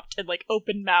 stopped and, like,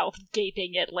 open-mouthed,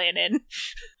 gaping at Lannon.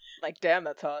 Like, damn,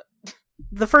 that's hot.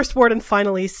 The first warden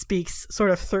finally speaks,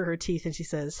 sort of through her teeth, and she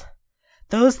says,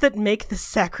 "Those that make the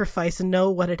sacrifice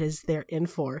know what it is they're in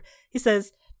for." He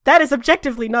says, "That is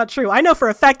objectively not true. I know for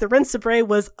a fact that Ren Sabre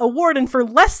was a warden for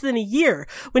less than a year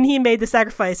when he made the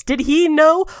sacrifice. Did he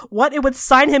know what it would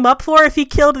sign him up for if he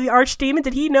killed the archdemon?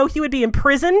 Did he know he would be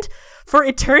imprisoned for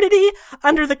eternity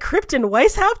under the crypt in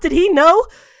Weishaupt? Did he know?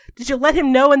 Did you let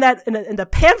him know in the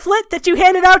pamphlet that you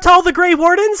handed out to all the Grey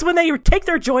Wardens when they take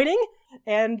their joining?"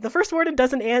 And the first warden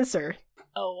doesn't answer.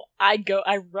 Oh, I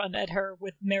run at her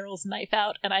with Meryl's knife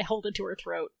out, and I hold it to her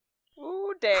throat.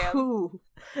 Ooh, damn. Ooh.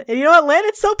 And you know what?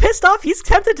 Lannon's so pissed off, he's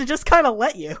tempted to just kind of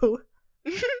let you.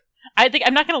 I think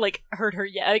I'm not gonna, like, hurt her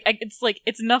yet. It's, like,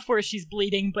 it's enough where she's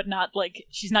bleeding, but not, like,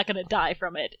 she's not gonna die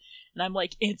from it. And I'm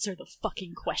like, answer the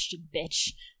fucking question,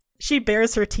 bitch. She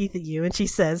bares her teeth at you, and she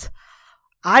says,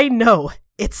 "I know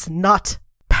it's not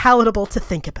palatable to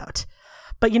think about.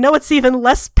 But you know what's even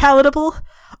less palatable?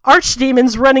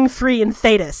 Archdemons running free in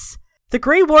Thedas. The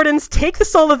Grey Wardens take the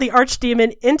soul of the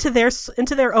Archdemon into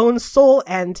their own soul,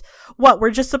 and what,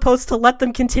 we're just supposed to let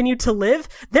them continue to live?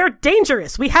 They're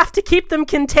dangerous. We have to keep them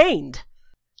contained."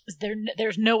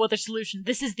 There's no other solution.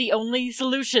 This is the only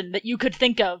solution that you could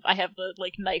think of. I have the,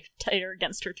 like, knife tighter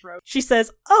against her throat. She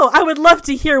says, "Oh, I would love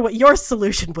to hear what your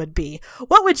solution would be.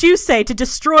 What would you say to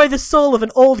destroy the soul of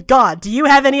an old god? Do you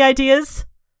have any ideas?"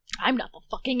 I'm not the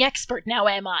fucking expert now,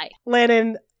 am I?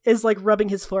 Lannon is, like, rubbing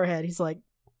his forehead. He's like,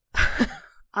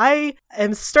 "I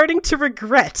am starting to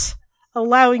regret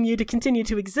allowing you to continue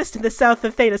to exist in the south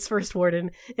of Thedas, First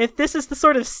Warden. If this is the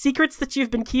sort of secrets that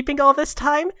you've been keeping all this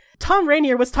time, Tom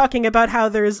Rainier was talking about how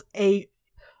there's a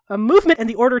movement in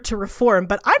the order to reform,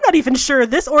 but I'm not even sure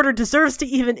this order deserves to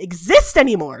even exist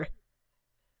anymore."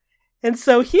 And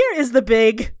so here is the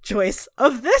big choice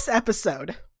of this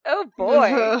episode. Oh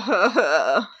boy.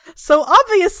 So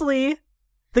obviously,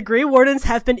 the Grey Wardens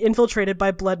have been infiltrated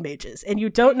by blood mages, and you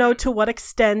don't know to what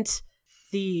extent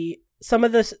some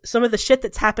of the shit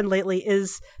that's happened lately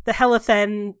is the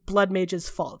Helathen blood mages'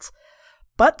 fault.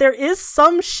 But there is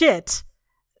some shit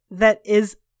that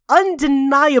is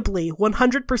undeniably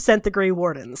 100% the Grey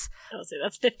Wardens. I'll say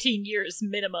that's 15 years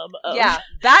minimum of... Yeah,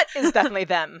 that is definitely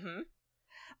them. Mm-hmm.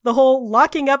 The whole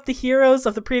locking up the heroes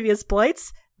of the previous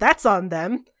Blights, that's on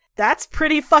them. That's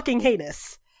pretty fucking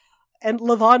heinous. And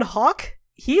Levon Hawk,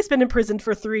 he's been imprisoned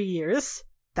for 3 years.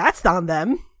 That's on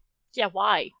them. Yeah,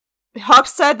 why? Hawk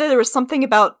said that there was something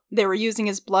about they were using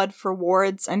his blood for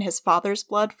wards and his father's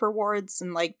blood for wards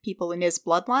and, like, people in his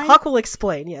bloodline. Hawk will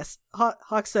explain, yes.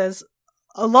 Hawk says,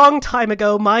 "A long time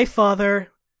ago, my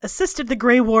father assisted the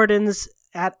Grey Wardens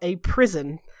at a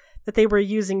prison that they were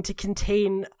using to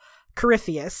contain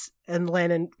Corypheus." And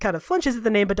Lannon kind of flinches at the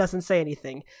name but doesn't say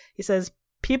anything. He says,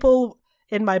 "People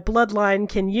in my bloodline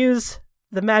can use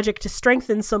the magic to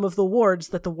strengthen some of the wards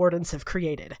that the Wardens have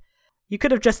created. You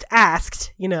could have just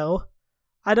asked, you know.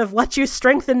 I'd have let you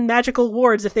strengthen magical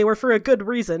wards if they were for a good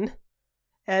reason."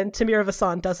 And Tamir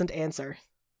Vasan doesn't answer.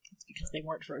 It's because they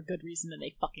weren't for a good reason and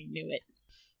they fucking knew it.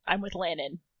 I'm with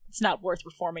Lannon. It's not worth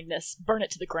reforming this. Burn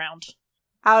it to the ground.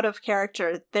 Out of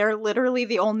character, they're literally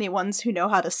the only ones who know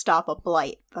how to stop a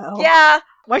blight, though. Yeah.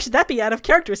 Why should that be out of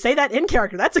character? Say that in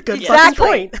character. That's a good Exactly.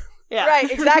 fucking point. Yeah. Right,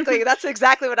 exactly. That's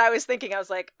exactly what I was thinking. I was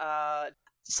like,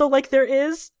 So, like, there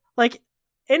is, like,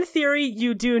 in theory,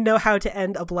 you do know how to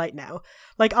end a blight now.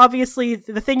 Like, obviously,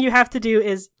 the thing you have to do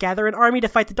is gather an army to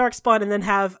fight the Darkspawn and then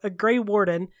have a Grey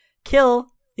Warden kill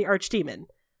the Archdemon.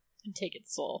 And take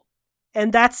its soul.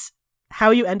 And that's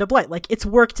how you end a blight. Like, it's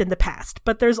worked in the past.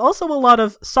 But there's also a lot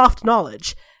of soft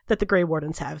knowledge that the Grey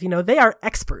Wardens have. You know, they are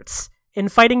experts in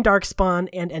fighting Darkspawn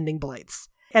and ending blights.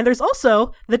 And there's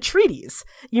also the treaties,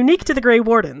 unique to the Grey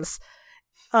Wardens.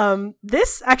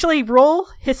 This actually roll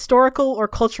historical or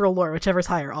cultural lore, whichever's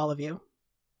higher, all of you.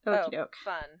 Okie doke.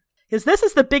 Fun. Because this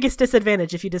is the biggest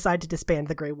disadvantage if you decide to disband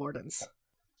the Grey Wardens.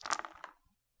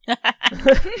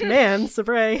 Man,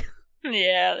 Sabray.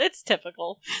 Yeah, it's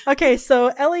typical. Okay,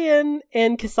 so Elian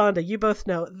and Cassandra, you both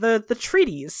know the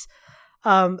treaties.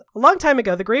 A long time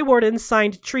ago, the Grey Wardens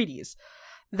signed treaties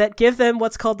that give them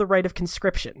what's called the right of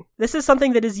conscription. This is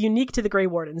something that is unique to the Grey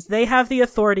Wardens. They have the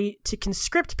authority to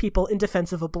conscript people in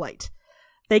defense of a blight.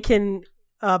 They can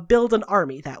build an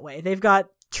army that way. They've got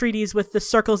treaties with the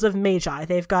Circles of Magi.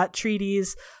 They've got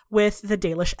treaties with the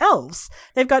Dalish Elves.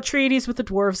 They've got treaties with the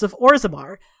Dwarves of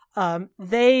Orzammar.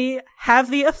 They have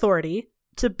the authority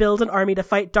to build an army to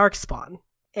fight Darkspawn.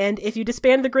 And if you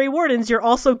disband the Grey Wardens, you're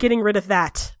also getting rid of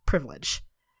that privilege.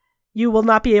 You will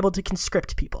not be able to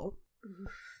conscript people.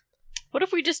 What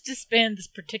if we just disband this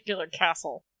particular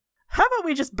castle? How about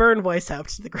we just burn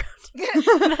Weishaupt to the ground?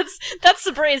 That's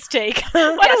Sabray's take.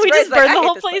 Why don't we Sabray's just burn like, the I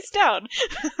whole hate this place down?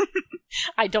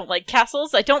 I don't like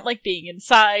castles, I don't like being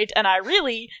inside, and I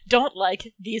really don't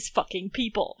like these fucking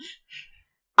people.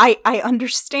 I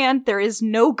understand there is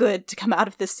no good to come out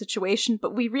of this situation,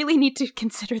 but we really need to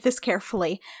consider this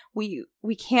carefully. We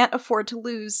can't afford to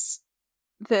lose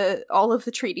all of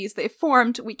the treaties they've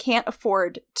formed. We can't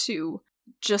afford to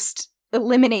just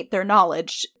eliminate their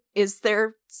knowledge. Is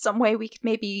there some way we could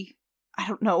maybe, I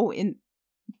don't know,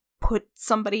 put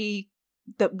somebody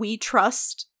that we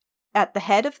trust at the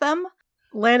head of them?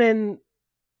 Lannon,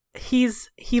 he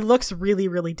looks really,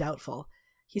 really doubtful.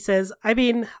 He says, I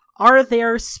mean, are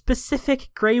there specific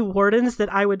Grey Wardens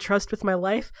that I would trust with my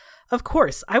life? Of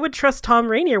course, I would trust Tom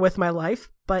Rainier with my life,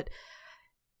 but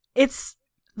it's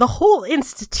the whole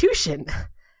institution.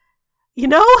 You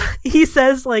know? He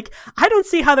says, like, I don't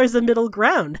see how there's a middle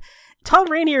ground.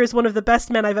 Tom Rainier is one of the best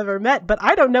men I've ever met, but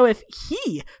I don't know if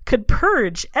he could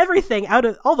purge everything out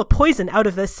of, all the poison out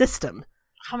of this system.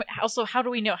 How do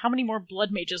we know? How many more blood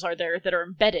mages are there that are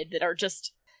embedded, that are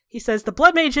just... He says, the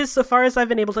blood mages, so far as I've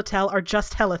been able to tell, are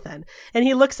just Helathen. And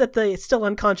he looks at the still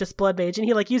unconscious blood mage, and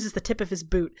he, like, uses the tip of his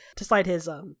boot to slide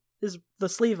the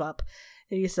sleeve up.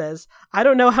 And he says, I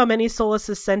don't know how many Solus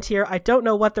is sent here. I don't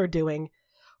know what they're doing.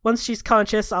 Once she's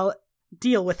conscious, I'll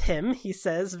deal with him, he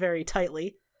says very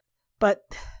tightly. But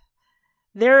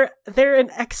they're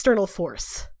an external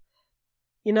force.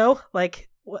 You know? Like,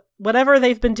 whatever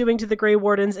they've been doing to the Grey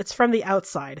Wardens, it's from the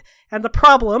outside. And the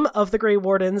problem of the Grey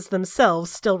Wardens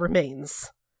themselves still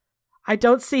remains. I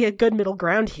don't see a good middle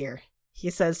ground here, he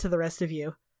says to the rest of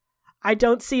you. I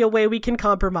don't see a way we can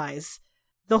compromise.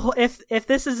 If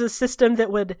this is a system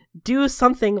that would do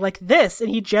something like this, and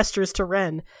he gestures to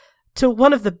Ren, to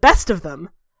one of the best of them,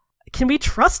 can we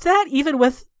trust that, even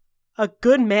with a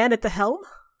good man at the helm?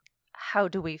 How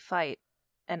do we fight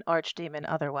an archdemon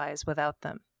otherwise without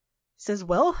them? He says,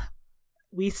 well,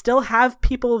 we still have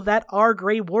people that are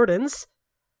Grey Wardens.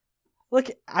 Look,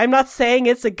 I'm not saying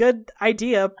it's a good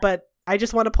idea, but I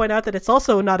just want to point out that it's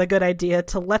also not a good idea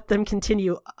to let them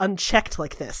continue unchecked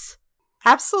like this.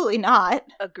 Absolutely not.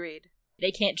 Agreed. They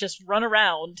can't just run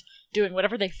around doing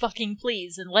whatever they fucking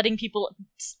please and letting people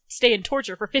stay in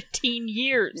torture for 15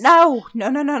 years. No.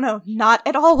 Not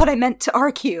at all what I meant to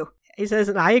argue. He says,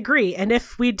 and I agree, and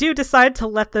if we do decide to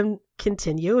let them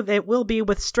continue, it will be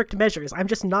with strict measures. I'm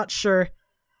just not sure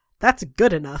that's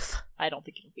good enough. I don't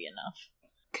think it'll be enough.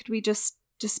 Could we just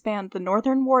disband the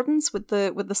Northern Wardens? Would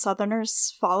the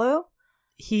Southerners follow?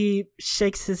 He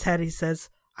shakes his head. He says,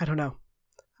 I don't know.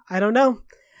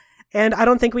 And I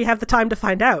don't think we have the time to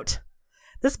find out.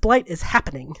 This blight is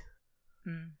happening.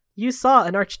 You saw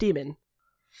an archdemon.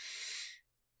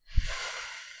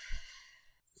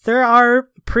 There are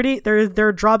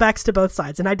drawbacks to both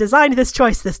sides, and I designed this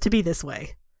to be this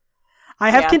way. I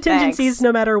have contingencies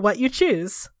no matter what you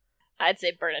choose. I'd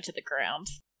say burn it to the ground.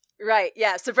 Right,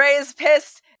 yeah, Sabray is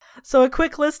pissed. So a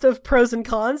quick list of pros and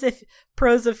cons. If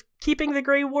pros of keeping the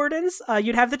Grey Wardens,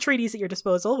 you'd have the treaties at your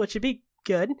disposal, which would be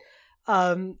good.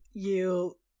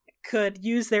 You could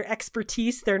use their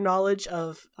expertise, their knowledge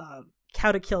of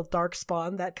how to kill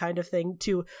Darkspawn, that kind of thing,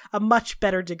 to a much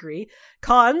better degree.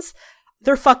 Cons,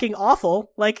 they're fucking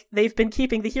awful. Like, they've been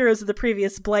keeping the heroes of the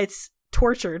previous blights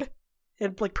tortured,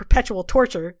 in like perpetual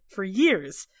torture for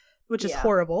years, which is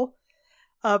horrible.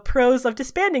 pros of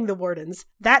disbanding the wardens,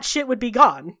 that shit would be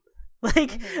gone.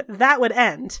 Like, that would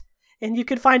end. And you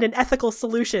could find an ethical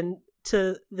solution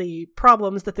to the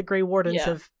problems that the Grey Wardens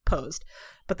have posed.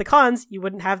 But the cons, you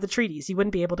wouldn't have the treaties. You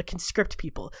wouldn't be able to conscript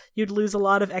people. You'd lose a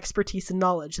lot of expertise and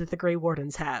knowledge that the Grey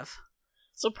Wardens have.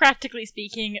 So practically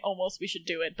speaking, almost we should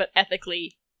do it, but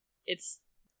ethically, it's...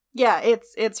 Yeah,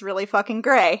 it's really fucking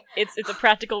grey. It's a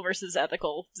practical versus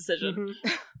ethical decision.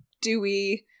 Mm-hmm. Do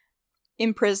we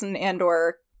imprison and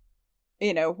or,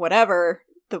 whatever,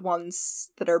 the ones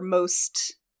that are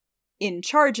most in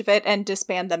charge of it and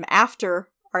disband them after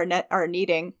are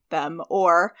needing them,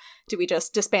 or do we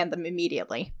just disband them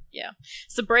immediately? Yeah.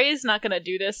 Sabrae is not going to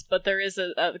do this, but there is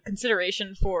a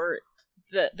consideration for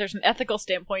there's an ethical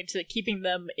standpoint to keeping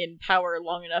them in power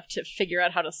long enough to figure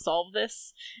out how to solve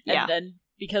this. And then,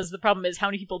 because the problem is how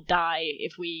many people die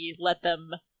if we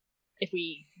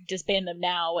disband them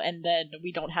now and then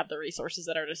we don't have the resources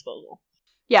at our disposal.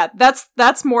 Yeah,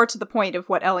 that's more to the point of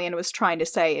what Elian was trying to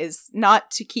say, is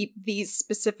not to keep these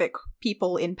specific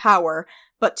people in power,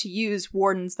 but to use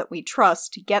wardens that we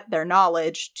trust to get their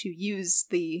knowledge, to use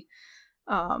the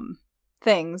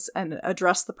things and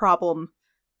address the problem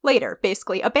later.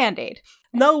 Basically, a band-aid.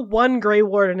 No one Grey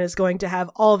Warden is going to have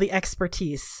all the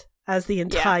expertise as the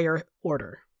entire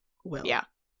order will. Yeah.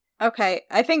 Okay,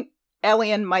 I think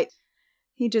Elian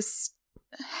he just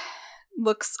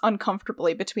looks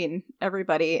uncomfortably between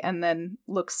everybody and then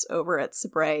looks over at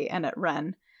Sabrae and at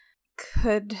Ren.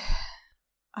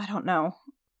 I don't know.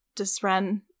 Does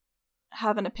Ren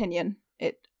have an opinion?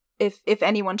 If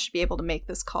anyone should be able to make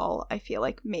this call, I feel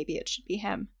like maybe it should be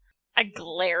him. I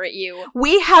glare at you.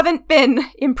 We haven't been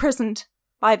imprisoned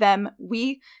by them.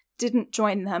 We didn't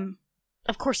join them.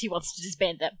 Of course he wants to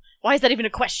disband them. Why is that even a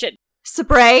question?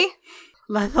 Sabrae?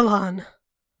 Lethalon.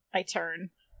 I turn.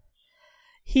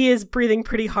 He is breathing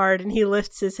pretty hard and he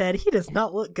lifts his head. He does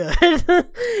not look good.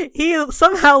 He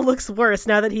somehow looks worse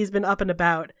now that he's been up and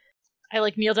about. I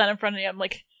kneel down in front of you. I'm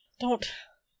like, don't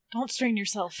strain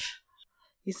yourself.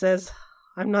 He says,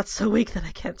 I'm not so weak that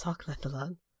I can't talk,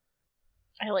 Lethalon.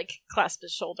 I clasp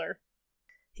his shoulder.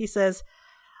 He says,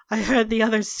 I heard the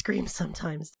others scream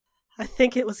sometimes. I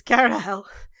think it was Garahel.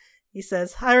 He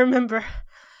says, I remember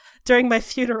during my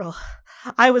funeral,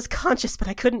 I was conscious but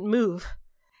I couldn't move.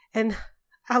 And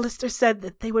Alistair said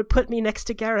that they would put me next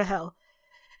to Garahel.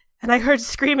 And I heard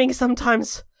screaming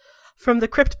sometimes from the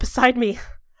crypt beside me.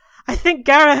 I think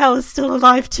Garahel is still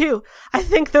alive too. I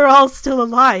think they're all still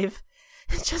alive.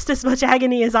 In just as much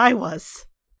agony as I was.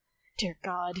 Dear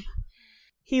God.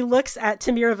 He looks at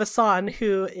Tamira Vasan,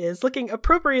 who is looking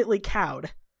appropriately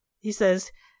cowed. He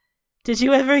says, Did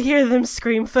you ever hear them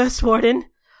scream, First Warden?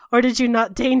 Or did you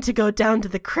not deign to go down to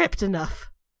the crypt enough?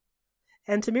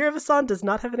 And Tamira Vasan does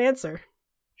not have an answer.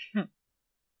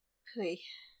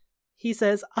 He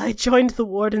says, I joined the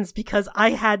Wardens because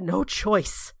I had no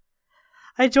choice.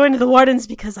 I joined the Wardens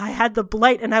because I had the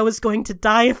blight and I was going to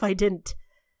die if I didn't.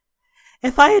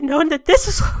 If I had known that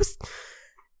this was...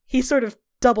 He sort of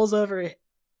doubles over.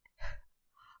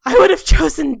 I would have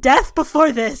chosen death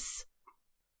before this.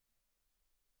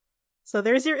 So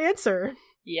there's your answer.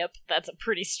 Yep, that's a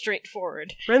pretty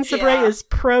straightforward. Ren Sabrae is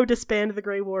pro-disband the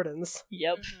Grey Wardens.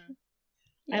 Yep. Mm-hmm.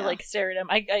 Yeah. I stare at him.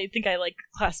 I think I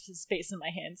clasp his face in my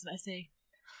hands and I say,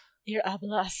 Ir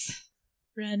Abelas,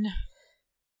 Ren,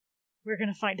 we're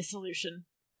gonna find a solution.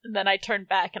 And then I turn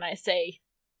back and I say,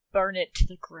 burn it to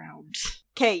the ground.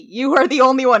 Okay, you are the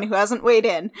only one who hasn't weighed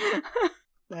in.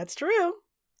 That's true.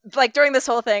 During this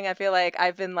whole thing, I feel like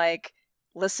I've been,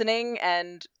 listening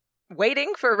and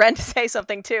waiting for Ren to say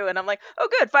something, too. And I'm like, oh,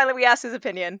 good, finally we asked his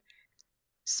opinion.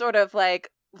 Sort of,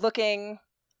 looking,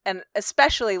 and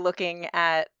especially looking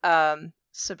at,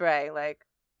 Sabrae,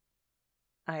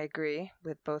 I agree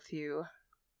with both you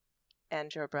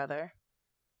and your brother.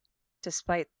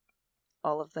 Despite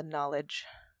all of the knowledge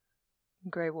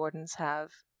Grey Wardens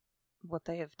have, what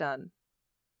they have done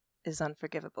is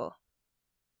unforgivable.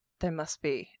 There must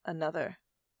be another,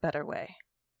 better way.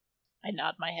 I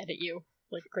nod my head at you,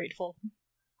 grateful.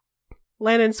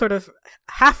 Lannon sort of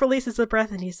half releases a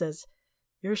breath and he says,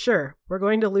 You're sure? We're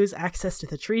going to lose access to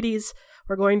the treaties.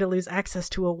 We're going to lose access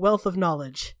to a wealth of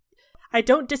knowledge. I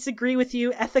don't disagree with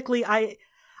you. Ethically, I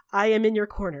am in your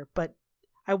corner, but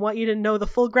I want you to know the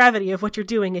full gravity of what you're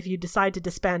doing if you decide to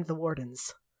disband the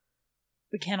Wardens.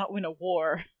 We cannot win a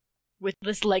war with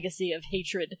this legacy of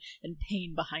hatred and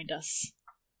pain behind us.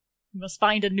 We must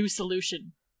find a new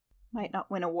solution. Might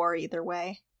not win a war either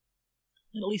way.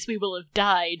 And at least we will have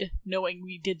died knowing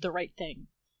we did the right thing.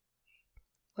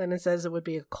 Lennon says it would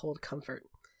be a cold comfort.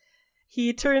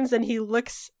 He turns and he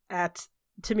looks at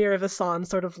Tamira Vasan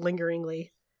sort of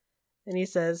lingeringly. And he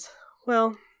says,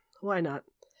 Well, why not?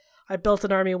 I built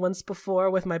an army once before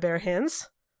with my bare hands.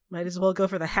 Might as well go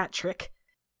for the hat trick.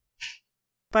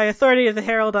 By authority of the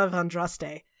Herald of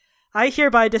Andraste, I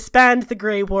hereby disband the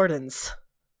Grey Wardens.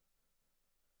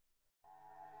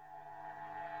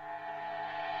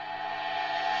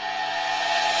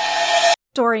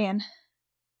 Dorian,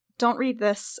 don't read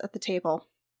this at the table.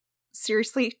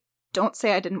 Seriously, don't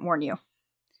say I didn't warn you.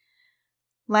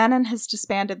 Lannon has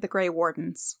disbanded the Grey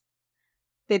Wardens.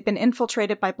 They'd been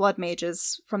infiltrated by blood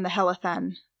mages from the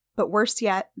Helathen, but worse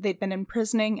yet, they'd been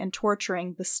imprisoning and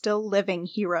torturing the still living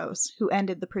heroes who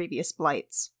ended the previous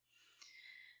blights.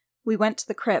 We went to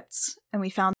the crypts, and we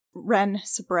found Ren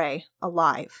Sabre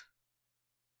alive.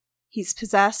 He's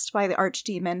possessed by the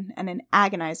archdemon and in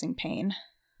agonizing pain.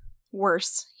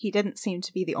 Worse, he didn't seem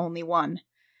to be the only one.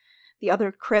 The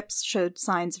other crypts showed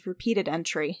signs of repeated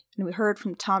entry, and we heard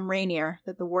from Tom Rainier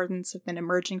that the wardens have been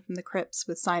emerging from the crypts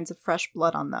with signs of fresh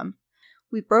blood on them.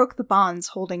 We broke the bonds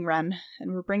holding Ren,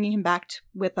 and we're bringing him back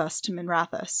with us to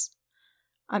Minrathous.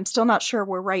 I'm still not sure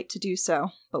we're right to do so,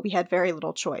 but we had very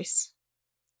little choice.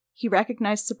 He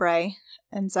recognized Sabre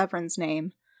and Zevran's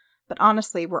name, but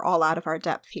honestly, we're all out of our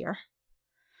depth here.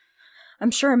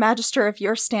 I'm sure a magister of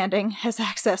your standing has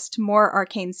access to more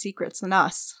arcane secrets than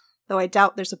us, though I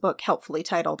doubt there's a book helpfully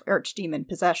titled Archdemon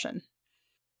Possession.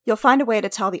 You'll find a way to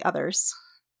tell the others,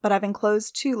 but I've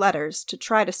enclosed 2 letters to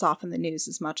try to soften the news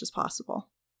as much as possible.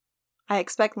 I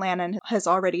expect Lannon has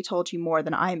already told you more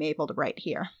than I'm able to write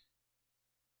here.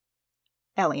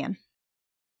 Elian.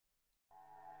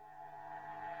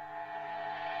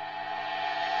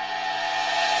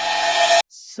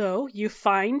 So, you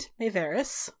find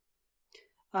Maevaris.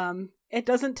 It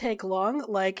doesn't take long,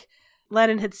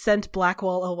 Lannon had sent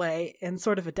Blackwall away in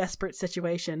sort of a desperate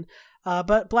situation,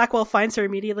 but Blackwall finds her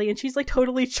immediately, and she's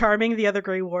totally charming the other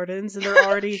Grey Wardens, and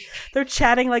they're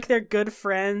chatting like they're good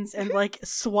friends, and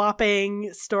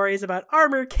swapping stories about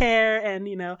armor care and,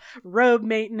 robe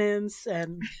maintenance,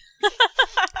 and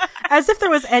as if there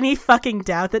was any fucking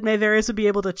doubt that Maevaris would be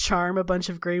able to charm a bunch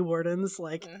of Grey Wardens,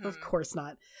 of course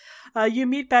not. You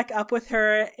meet back up with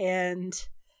her, and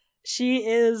she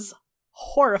is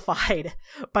horrified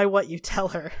by what you tell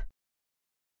her.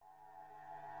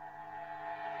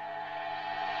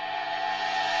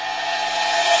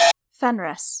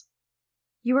 Fenris,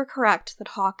 you were correct that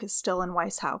Hawke is still in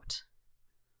Weishaupt.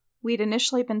 We'd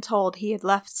initially been told he had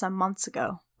left some months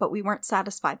ago, but we weren't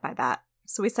satisfied by that,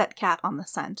 so we set Cat on the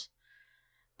scent.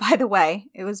 By the way,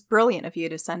 it was brilliant of you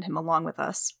to send him along with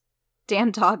us.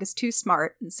 Damn dog is too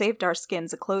smart and saved our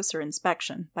skins a closer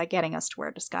inspection by getting us to wear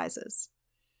disguises.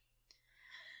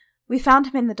 We found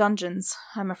him in the dungeons,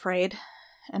 I'm afraid,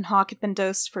 and Hawke had been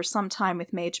dosed for some time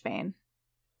with Magebane.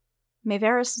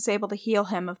 Maevaris was able to heal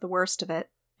him of the worst of it,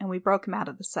 and we broke him out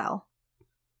of the cell.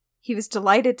 He was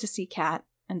delighted to see Cat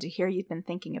and to hear you'd been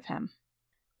thinking of him.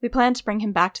 We plan to bring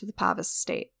him back to the Pavis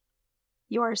estate.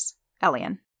 Yours,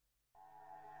 Elian.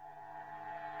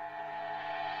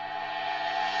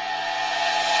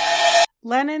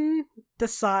 Lannon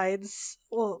decides,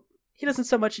 he doesn't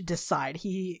so much decide,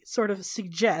 he sort of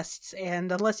suggests,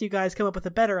 and unless you guys come up with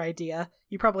a better idea,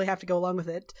 you probably have to go along with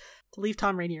it, to leave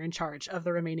Tom Rainier in charge of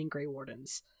the remaining Grey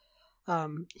Wardens.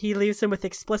 He leaves him with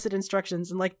explicit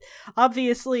instructions, and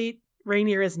obviously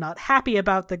Rainier is not happy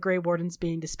about the Grey Wardens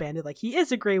being disbanded. He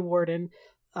is a Grey Warden,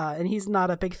 and he's not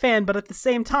a big fan, but at the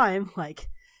same time,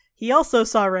 he also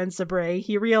saw Ren Sabre.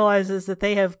 He realizes that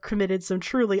they have committed some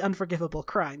truly unforgivable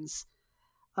crimes.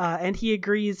 And he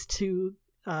agrees to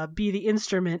be the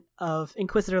instrument of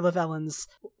Inquisitor Llewellyn's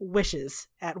wishes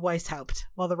at Weishaupt,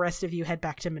 while the rest of you head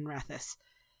back to Minrathous.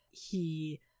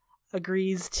 He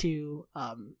agrees to,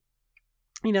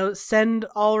 send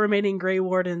all remaining Grey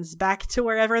Wardens back to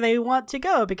wherever they want to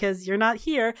go, because you're not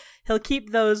here. He'll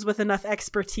keep those with enough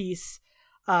expertise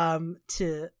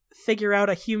to figure out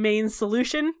a humane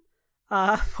solution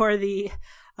for the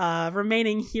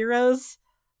remaining heroes.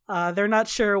 They're not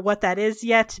sure what that is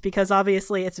yet, because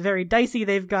obviously it's very dicey.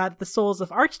 They've got the souls of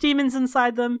archdemons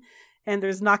inside them, and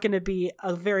there's not going to be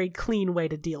a very clean way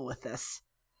to deal with this.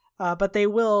 But they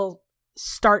will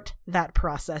start that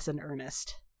process in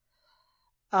earnest.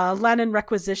 Lannon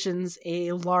requisitions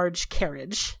a large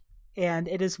carriage, and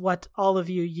it is what all of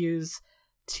you use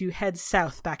to head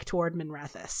south back toward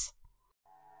Minrathous.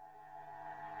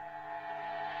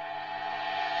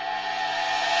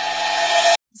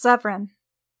 Zevran,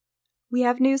 we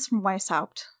have news from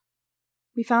Weishaupt.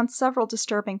 We found several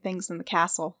disturbing things in the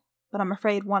castle, but I'm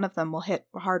afraid one of them will hit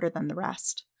harder than the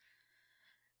rest.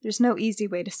 There's no easy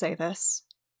way to say this.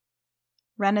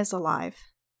 Ren is alive.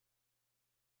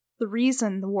 The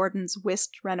reason the wardens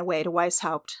whisked Ren away to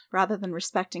Weishaupt, rather than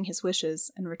respecting his wishes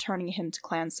and returning him to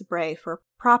Clan Sabrae for a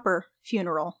proper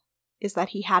funeral, is that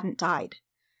he hadn't died.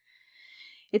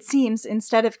 It seems,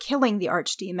 instead of killing the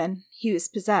archdemon, he was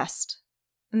possessed,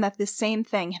 and that this same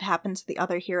thing had happened to the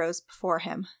other heroes before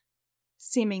him,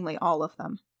 seemingly all of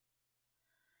them.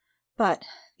 But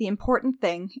the important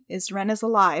thing is Ren is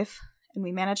alive, and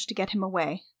we managed to get him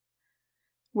away.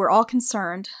 We're all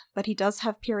concerned, but he does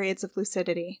have periods of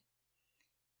lucidity.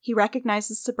 He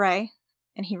recognizes Sabrae,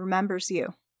 and he remembers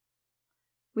you.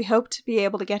 We hope to be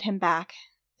able to get him back,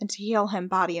 and to heal him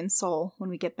body and soul when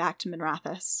we get back to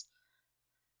Minrathous.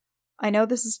 I know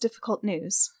this is difficult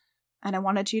news, and I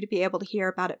wanted you to be able to hear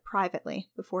about it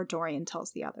privately before Dorian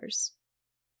tells the others.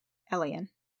 Elian.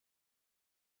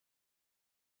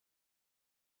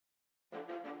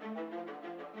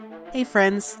 Hey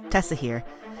friends, Tessa here.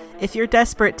 If you're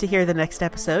desperate to hear the next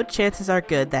episode, chances are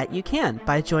good that you can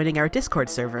by joining our Discord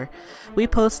server. We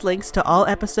post links to all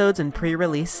episodes in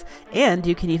pre-release, and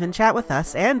you can even chat with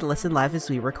us and listen live as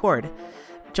we record.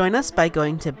 Join us by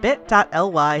going to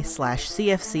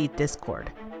bit.ly/CFCDiscord.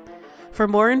 For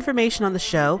more information on the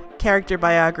show, character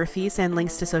biographies, and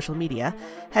links to social media,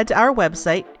 head to our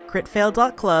website,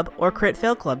 critfail.club or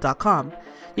critfailclub.com.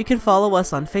 You can follow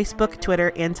us on Facebook,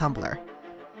 Twitter, and Tumblr.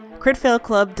 Crit Fail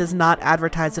Club does not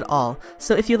advertise at all,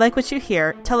 so if you like what you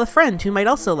hear, tell a friend who might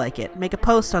also like it, make a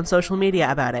post on social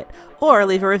media about it, or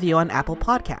leave a review on Apple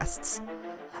Podcasts.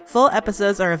 Full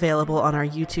episodes are available on our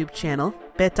YouTube channel,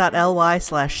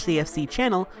 bit.ly/CFC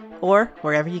channel, or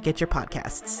wherever you get your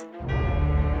podcasts.